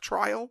She-Hulk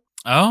trial.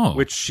 Oh.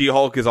 Which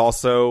She-Hulk is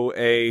also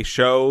a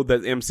show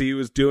that MCU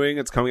is doing.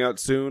 It's coming out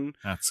soon.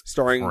 That's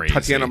starring crazy.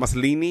 Tatiana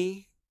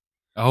Maslany.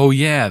 Oh,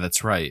 yeah,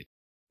 that's right.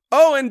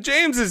 Oh, and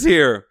James is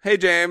here. Hey,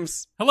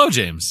 James. Hello,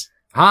 James.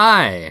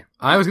 Hi.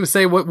 I was going to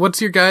say,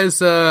 what's your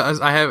guys,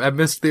 I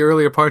missed the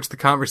earlier parts of the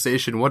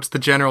conversation. What's the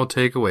general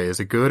takeaway? Is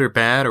it good or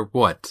bad or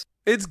what?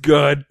 It's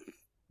good.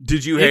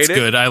 Did you hate it? It's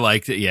good. I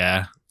liked it,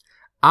 yeah.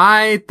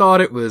 I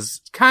thought it was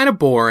kind of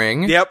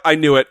boring. Yep, I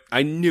knew it.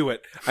 I knew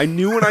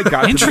when I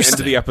got to the end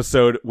of the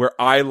episode where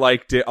I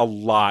liked it a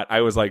lot.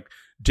 I was like,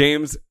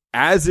 James,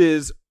 as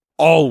is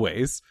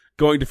always,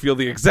 going to feel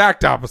the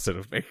exact opposite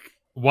of me.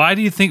 Why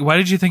did you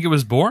think it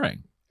was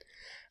boring?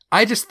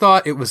 I just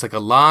thought it was like a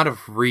lot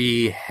of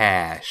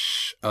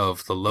rehash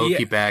of the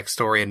Loki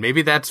backstory, and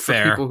maybe that's for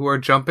people who are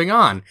jumping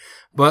on.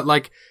 But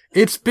like,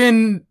 it's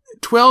been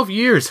 12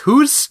 years.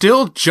 Who's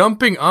still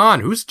jumping on?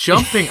 Who's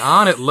jumping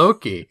on at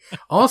Loki?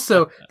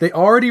 Also, they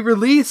already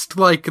released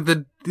like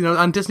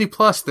on Disney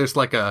Plus, there's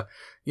like a,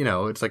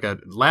 it's like a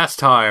last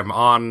time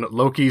on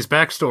Loki's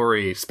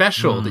backstory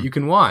special that you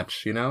can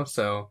watch,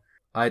 so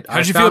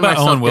how'd you feel about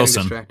Owen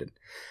Wilson? Distracted.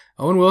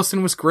 Owen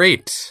Wilson was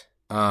great.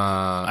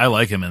 I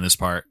like him in this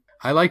part.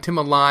 I liked him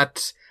a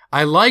lot.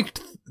 I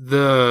liked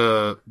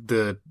the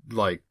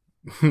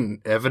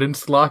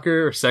evidence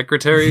locker or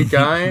secretary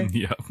guy.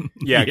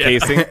 Yeah,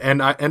 Casey.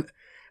 And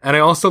I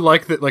also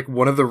like that, like,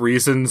 one of the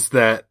reasons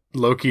that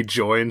Loki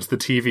joins the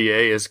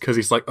TVA is because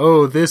he's like,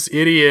 oh, this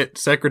idiot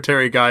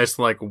secretary guy is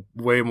like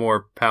way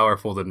more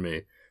powerful than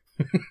me.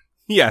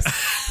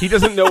 Yes. He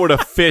doesn't know what a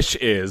fish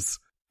is,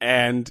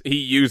 and he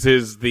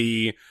uses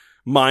the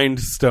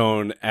Mind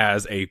Stone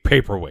as a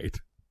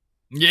paperweight.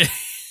 Yeah.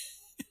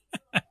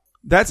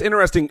 That's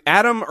interesting.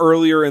 Adam,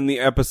 earlier in the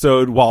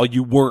episode, while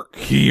you weren't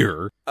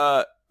here,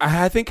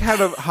 I think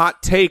had a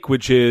hot take,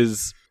 which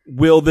is,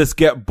 will this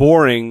get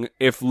boring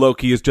if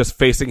Loki is just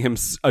facing him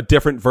a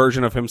different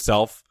version of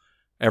himself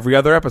every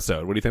other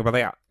episode? What do you think about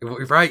that?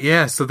 Right,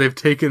 yeah. So they've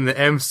taken the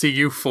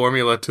MCU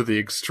formula to the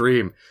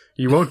extreme.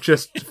 You won't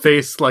just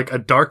face like a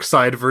dark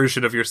side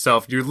version of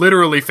yourself. You're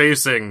literally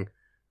facing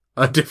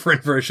a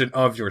different version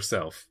of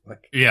yourself.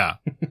 Yeah.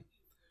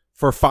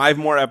 For 5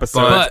 more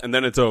episodes, and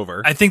then it's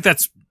over. I think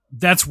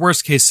that's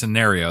worst case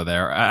scenario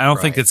there. I don't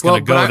think it's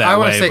going to go that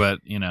way, but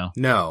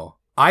No.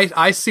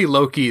 I see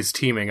Loki's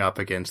teaming up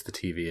against the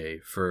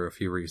TVA for a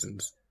few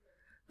reasons.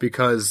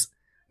 Because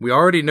we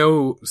already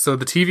know, so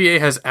the TVA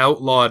has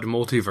outlawed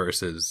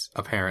multiverses,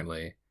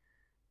 apparently.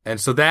 And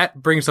so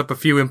that brings up a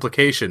few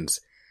implications.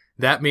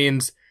 That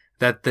means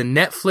that the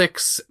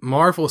Netflix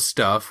Marvel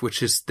stuff,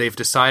 which is they've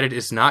decided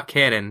is not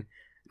canon,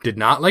 did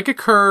not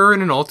occur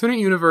in an alternate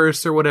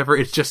universe or whatever.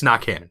 It's just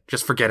not canon.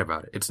 Just forget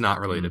about it. It's not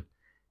related.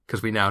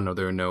 Because we now know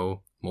there are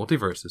no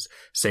multiverses.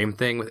 Same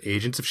thing with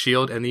Agents of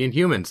S.H.I.E.L.D. and the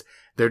Inhumans.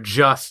 They're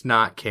just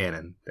not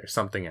canon. They're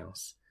something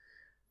else.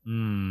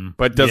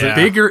 But does it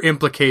bigger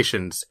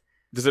implications?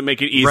 Does it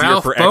make it easier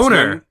Ralph for Boner.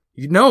 X-Men?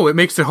 No, it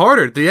makes it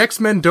harder. The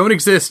X-Men don't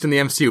exist in the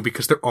MCU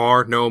because there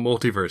are no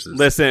multiverses.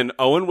 Listen,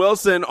 Owen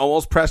Wilson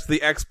almost pressed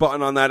the X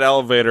button on that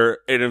elevator,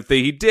 and if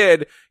he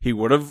did, he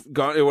would have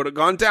gone. It would have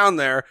gone down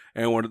there,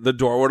 and the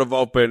door would have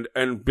opened,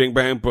 and bing,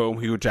 bang, boom,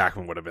 Hugh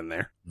Jackman would have been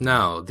there.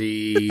 No,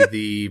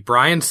 the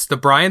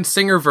Bryan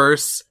Singer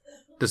verse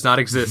does not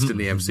exist in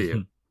the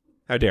MCU.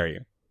 How dare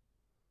you?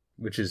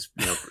 Which is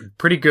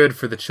pretty good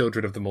for the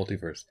children of the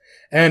multiverse.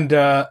 And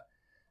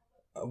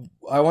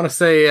I want to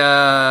say,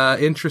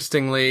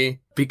 interestingly,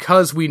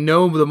 because we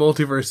know the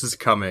multiverse is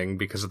coming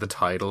because of the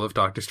title of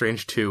Doctor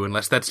Strange 2,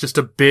 unless that's just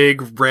a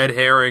big red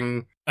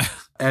herring,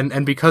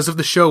 and because of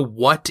the show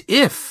What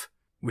If,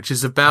 which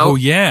is about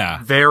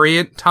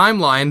variant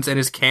timelines and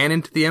is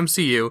canon to the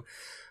MCU,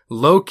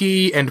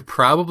 Loki and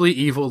probably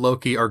evil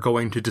Loki are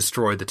going to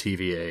destroy the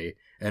TVA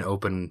and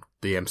open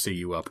the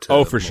MCU up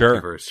to for sure.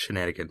 multiverse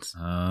shenanigans.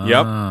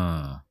 Yep.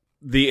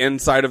 The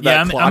inside of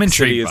that clock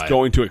city is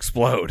going to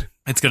explode.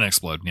 It's going to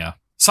explode, yeah.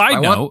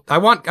 Side note. I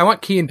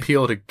want Key and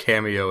Peele to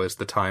cameo as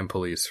the time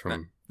police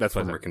from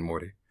Rick and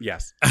Morty.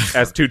 Yes.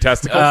 As two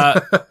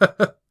testicles.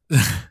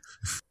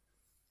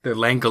 They're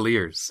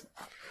Langoliers.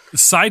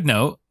 Side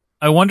note,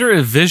 I wonder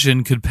if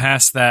Vision could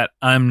pass that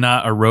I'm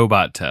not a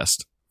robot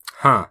test.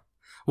 Huh.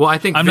 Well, I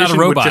think I'm Vision not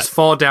a robot. would just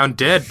fall down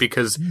dead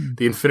because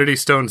the Infinity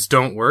Stones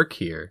don't work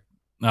here.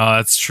 Oh,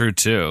 that's true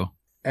too.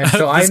 And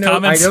so I know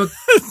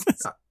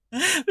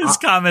These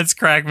comments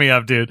crack me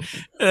up, dude.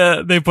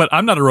 They put,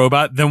 I'm not a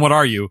robot, then what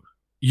are you?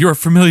 You're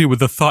familiar with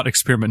the thought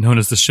experiment known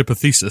as the ship of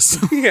Theseus.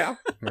 Yeah.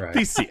 Right.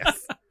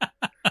 Theseus.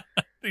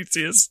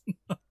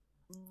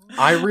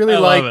 I really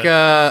like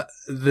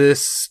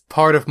this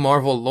part of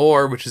Marvel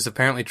lore, which is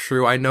apparently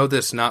true. I know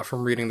this not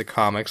from reading the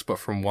comics, but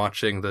from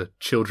watching the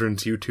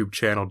children's YouTube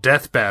channel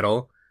Death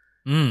Battle,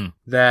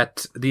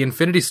 that the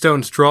Infinity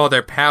Stones draw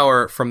their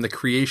power from the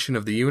creation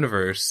of the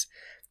universe,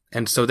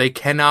 and so they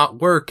cannot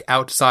work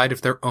outside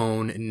of their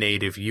own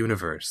native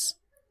universe.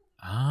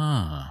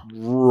 Ah.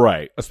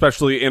 Right.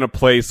 Especially in a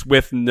place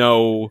with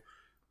literally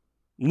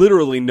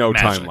no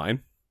magic. Timeline.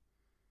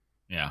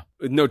 Yeah.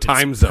 No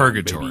time zone.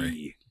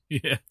 Purgatory.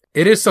 Baby. Yeah.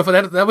 It is so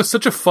that was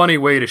such a funny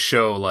way to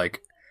show,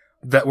 like,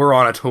 that we're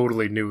on a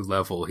totally new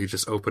level. He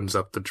just opens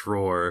up the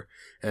drawer,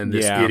 and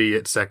this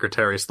idiot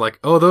secretary's like,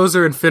 "Oh, those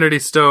are Infinity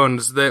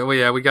Stones.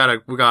 We got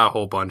a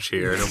whole bunch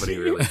here. Nobody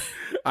really."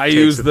 I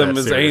use them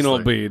as anal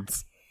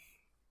beads.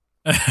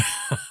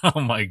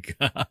 Oh my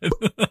god!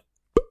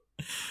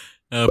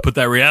 Put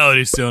that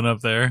reality stone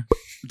up there.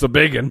 It's a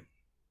big one.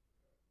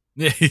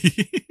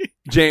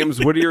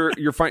 James, what are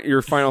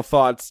your final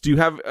thoughts? Do you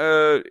have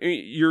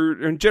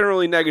you're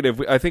generally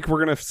negative. I think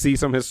we're going to see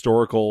some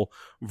historical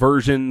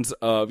versions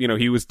of,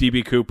 he was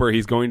DB Cooper.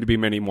 He's going to be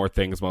many more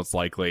things, most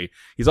likely.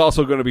 He's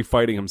also going to be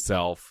fighting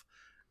himself.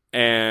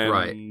 And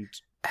right.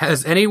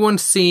 Has anyone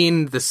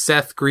seen the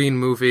Seth Green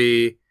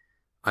movie?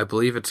 I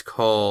believe it's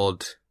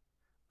called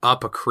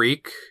Up a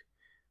Creek,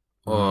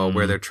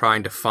 where they're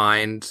trying to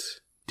find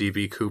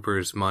DB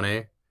Cooper's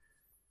money.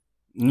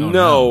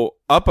 No,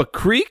 Up a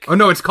Creek? Oh,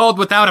 no, it's called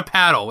Without a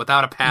Paddle.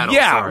 Without a Paddle.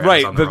 Yeah, Sorry,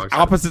 right. The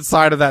opposite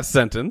side of that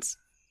sentence.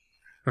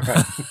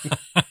 Right.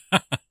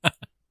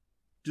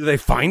 Do they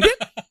find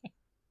it?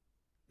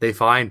 They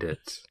find it.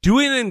 Do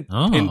an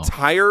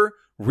entire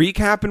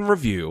recap and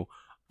review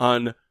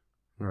on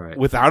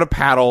Without a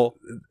Paddle.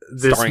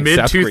 This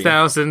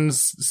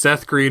mid-2000s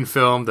Seth Green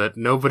film that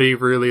nobody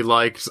really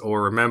likes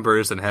or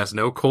remembers and has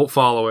no cult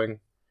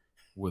following.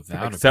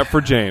 Except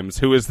for James,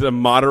 who is the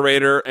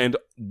moderator and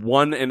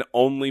one and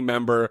only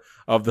member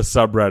of the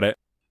subreddit.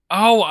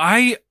 Oh,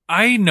 I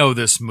know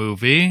this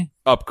movie.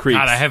 Up Creek.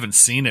 God, I haven't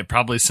seen it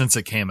probably since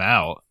it came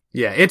out.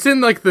 Yeah, it's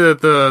in like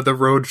the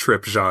road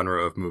trip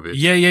genre of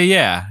movies.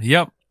 Yeah.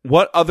 Yep.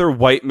 What other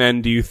white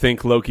men do you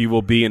think Loki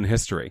will be in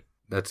history?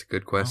 That's a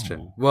good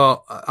question. Oh.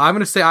 Well, I'm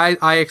going to say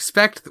I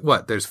expect,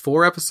 there's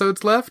 4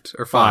 episodes left?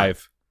 Or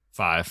 5?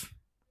 5.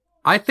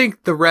 I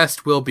think the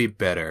rest will be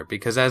better,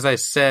 because as I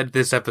said,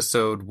 this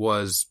episode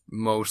was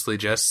mostly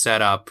just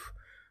set up,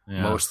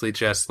 mostly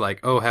just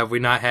like, oh, have we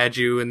not had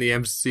you in the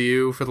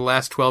MCU for the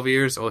last 12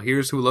 years? Well,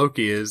 here's who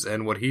Loki is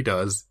and what he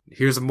does.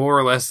 Here's more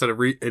or less an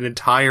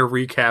entire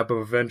recap of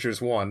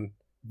Avengers 1.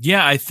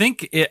 Yeah, I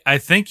think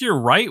you're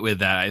right with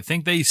that. I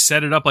think they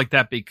set it up like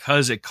that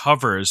because it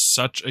covers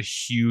such a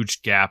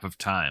huge gap of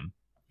time.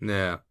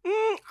 Yeah.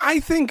 I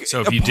think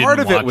so a part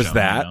of it was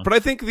that, but I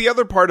think the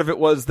other part of it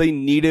was they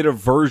needed a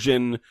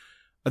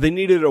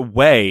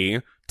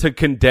way to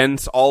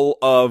condense all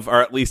of,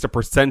 or at least a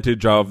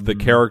percentage of the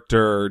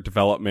character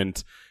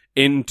development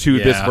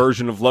into this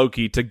version of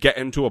Loki to get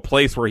into a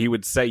place where he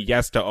would say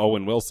yes to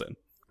Owen Wilson.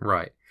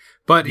 Right.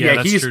 But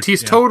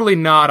he's totally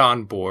not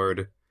on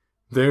board.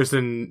 There's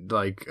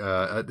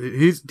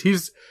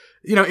he's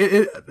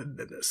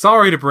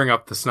sorry to bring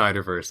up the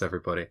Snyderverse,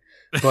 everybody,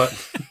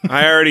 but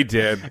I already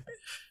did.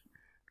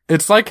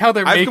 It's like how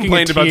they're making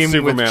a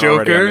team with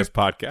Joker on this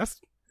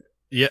podcast.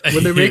 Yeah,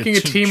 when they're making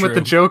a team with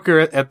the Joker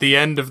at the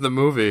end of the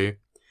movie,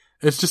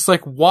 it's just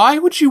like, why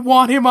would you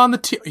want him on the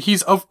team?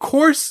 Of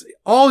course,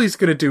 all he's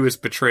gonna do is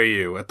betray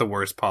you at the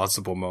worst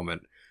possible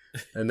moment,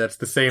 and that's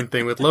the same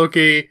thing with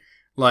Loki.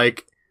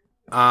 Like,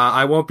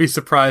 I won't be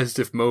surprised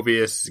if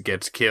Mobius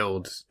gets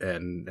killed,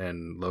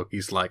 and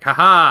Loki's like,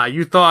 haha,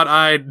 you thought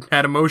I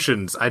had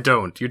emotions. I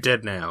don't. You're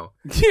dead now.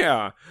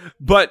 Yeah,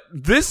 but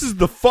this is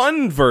the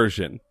fun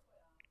version.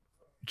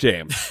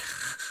 James,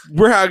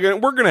 we're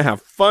gonna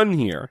have fun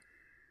here.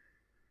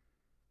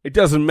 It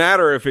doesn't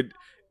matter if it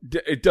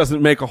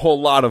doesn't make a whole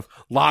lot of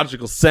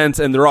logical sense,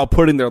 and they're all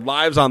putting their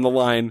lives on the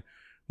line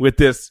with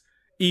this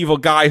evil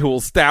guy who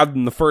will stab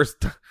them the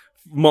first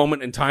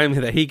moment in time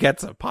that he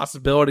gets a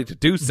possibility to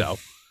do so.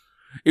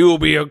 It will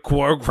be a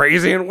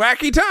crazy and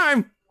wacky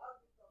time.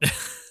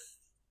 This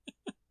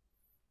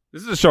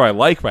is a show I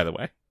like, by the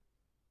way.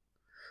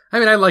 I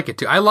mean, I like it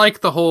too. I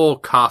like the whole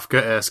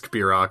Kafka-esque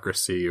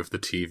bureaucracy of the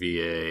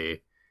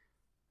TVA.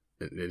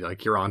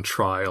 Like, you're on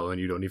trial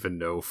and you don't even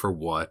know for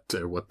what,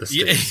 or what the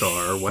stakes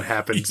are, or what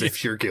happens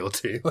if you're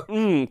guilty.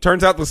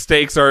 Turns out the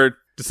stakes are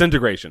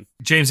disintegration.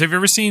 James, have you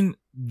ever seen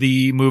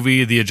the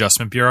movie The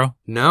Adjustment Bureau?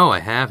 No, I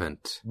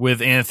haven't. With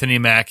Anthony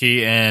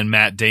Mackie and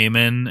Matt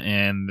Damon,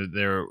 and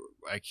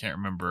I can't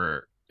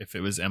remember if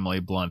it was Emily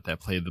Blunt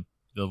that played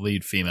the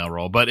lead female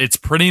role, but it's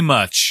pretty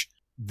much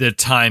the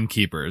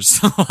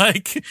timekeepers.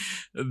 Like,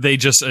 they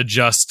just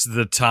adjust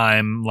the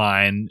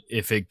timeline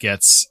if it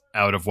gets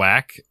out of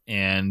whack,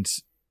 and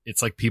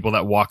it's like people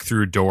that walk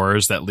through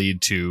doors that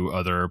lead to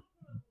other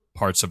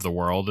parts of the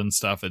world and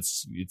stuff.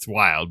 It's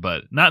wild,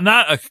 but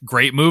not a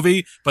great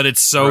movie, but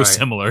it's so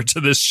similar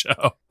to this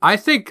show. I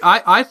think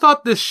I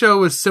thought this show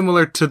was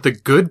similar to The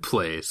Good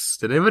Place.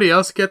 Did anybody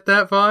else get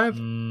that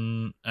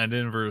vibe? I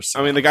didn't ever.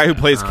 I mean, the guy who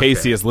plays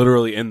Casey is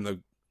literally in The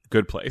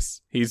Good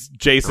Place. He's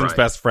Jason's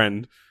best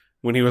friend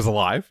when he was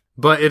alive.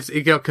 But it's,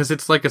 because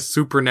it's like a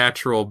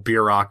supernatural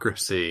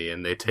bureaucracy,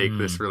 and they take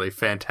this really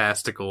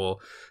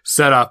fantastical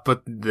setup,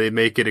 but they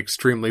make it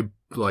extremely,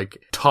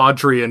 like,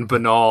 tawdry and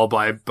banal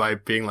by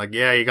being like,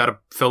 yeah, you gotta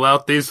fill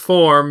out these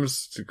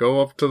forms to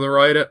go up to the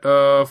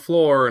right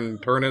floor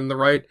and turn in the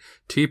right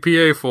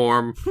TPA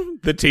form.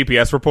 The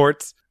TPS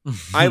reports.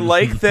 I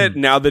like that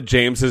now that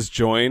James has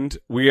joined,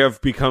 we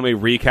have become a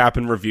recap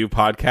and review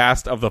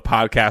podcast of the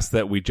podcast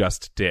that we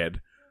just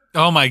did.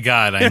 Oh my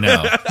God, I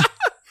know.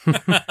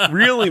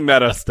 Really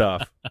meta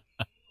stuff.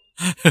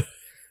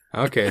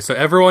 Okay, so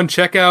everyone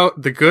check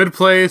out The Good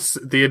Place,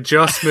 The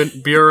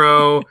Adjustment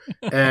Bureau,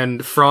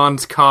 and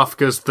Franz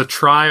Kafka's The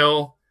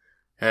Trial,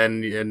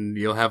 and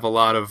you'll have a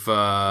lot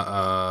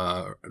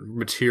of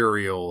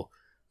material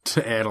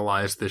to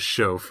analyze this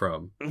show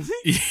from.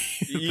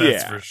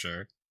 That's for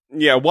sure.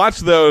 Yeah, watch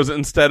those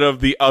instead of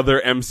the other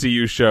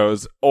MCU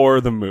shows or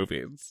the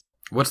movies.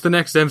 What's the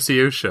next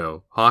MCU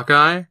show?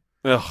 Hawkeye?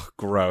 Ugh,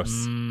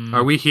 gross.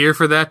 Are we here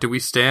for that? Do we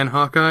stan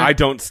Hawkeye? I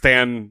don't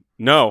stan.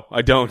 No,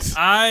 I don't.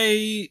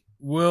 I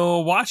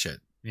will watch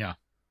it. Yeah.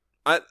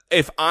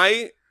 If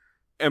I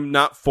am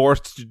not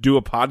forced to do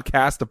a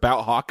podcast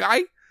about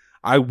Hawkeye,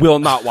 I will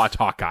not watch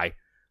Hawkeye.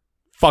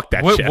 Fuck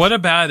that shit. What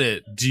about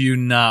it do you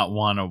not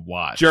want to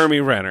watch?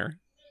 Jeremy Renner.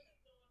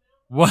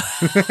 What?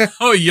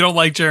 Oh, you don't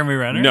like Jeremy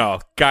Renner?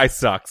 No, guy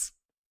sucks.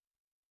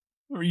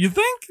 You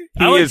think?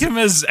 I like him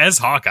as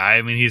Hawkeye.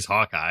 I mean, he's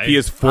Hawkeye. He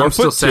is 4 I'm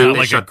still foot sad two.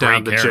 they shut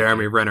down the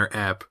Jeremy Renner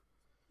app.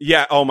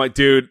 Yeah. Oh my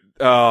dude.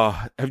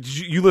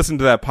 You listened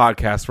to that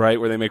podcast, right?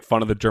 Where they make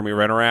fun of the Jeremy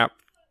Renner app.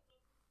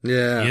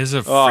 Yeah. He has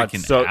a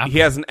freaking app. He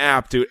has an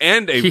app, dude,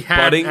 and he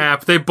had an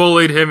app. They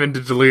bullied him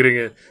into deleting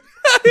it.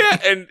 Yeah,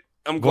 and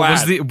I'm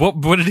glad.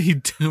 What did he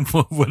do?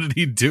 What did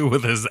he do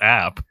with his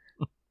app?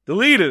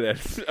 Deleted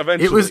it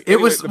eventually. It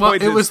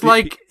was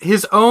like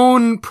his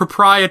own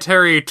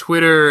proprietary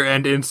Twitter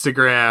and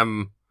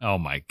Instagram. Oh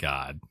my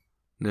God.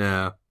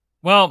 Yeah.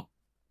 Well,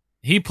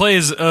 he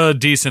plays a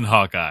decent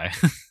Hawkeye.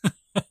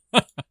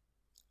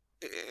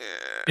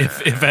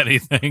 if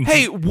anything.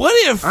 Hey, what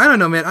if... I don't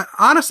know, man.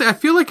 Honestly, I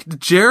feel like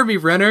Jeremy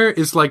Renner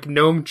is like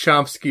Noam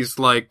Chomsky's,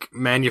 like,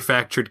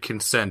 manufactured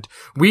consent.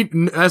 We,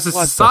 as a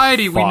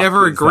society, we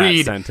never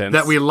agreed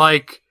that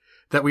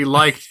we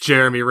liked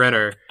Jeremy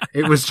Renner.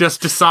 It was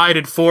just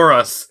decided for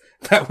us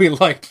that we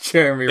liked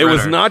Jeremy Renner. It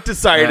was not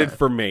decided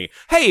for me.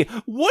 Hey,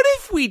 what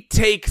if we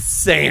take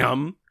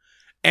Sam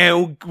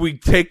and we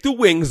take the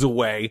wings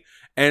away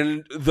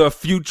and the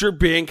future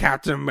being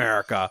Captain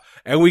America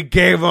and we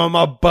gave him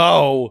a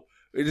bow?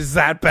 Is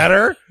that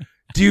better?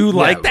 Do you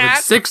like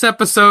that? 6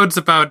 episodes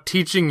about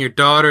teaching your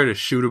daughter to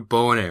shoot a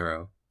bow and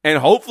arrow. And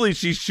hopefully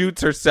she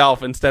shoots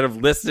herself instead of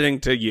listening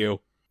to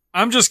you.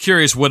 I'm just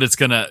curious what it's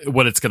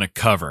gonna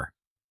cover.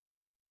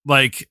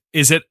 Like,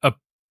 is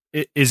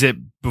it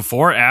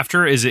before,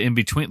 after? Is it in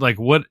between? Like,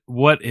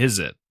 what is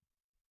it?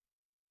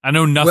 I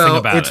know nothing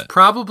about it. It's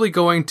probably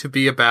going to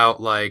be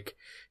about, like,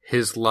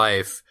 his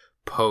life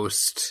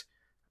post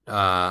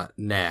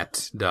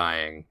Nat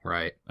dying,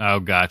 right? Oh,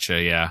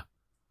 gotcha. Yeah,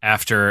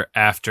 after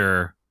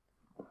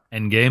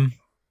Endgame.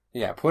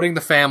 Yeah, putting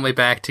the family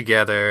back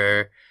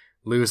together,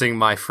 losing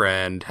my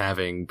friend,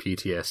 having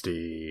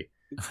PTSD,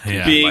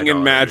 being in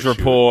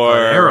Madripoor,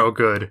 arrow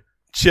good.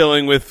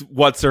 Chilling with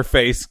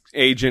what's-her-face,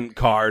 Agent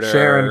Carter.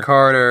 Sharon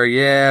Carter,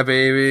 yeah,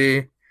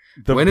 baby.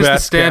 When is the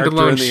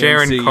standalone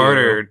Sharon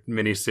Carter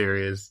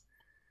miniseries?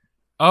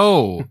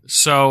 Oh,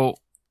 so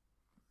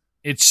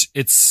it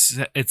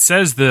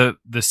says the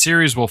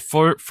series will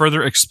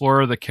further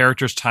explore the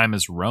character's time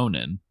as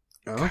Ronin.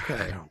 Okay.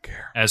 I don't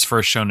care. As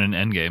first shown in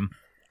Endgame.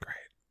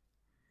 Great.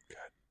 Good.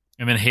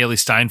 And then Haley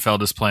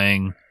Steinfeld is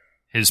playing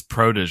his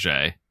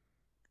protege.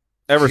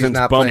 Ever since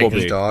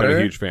Bumblebee, been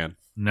a huge fan.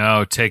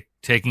 No,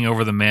 taking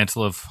over the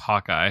mantle of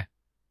Hawkeye.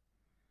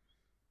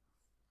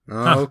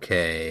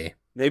 Okay.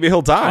 Maybe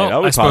he'll die.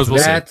 Well, I suppose we'll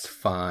see. That's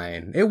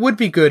fine. It would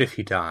be good if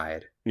he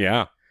died.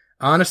 Yeah.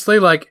 Honestly,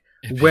 like,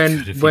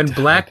 when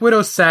Black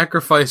Widow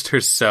sacrificed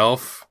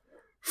herself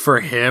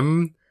for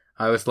him,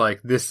 I was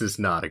like, this is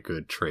not a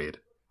good trade.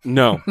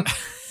 No.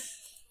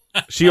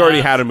 She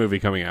already had a movie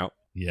coming out.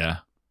 Yeah.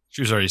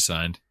 She was already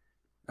signed.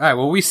 All right,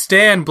 well, we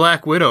stand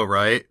Black Widow,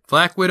 right?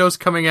 Black Widow's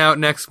coming out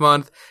next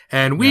month,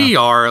 and we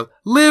are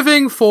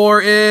living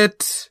for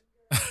it.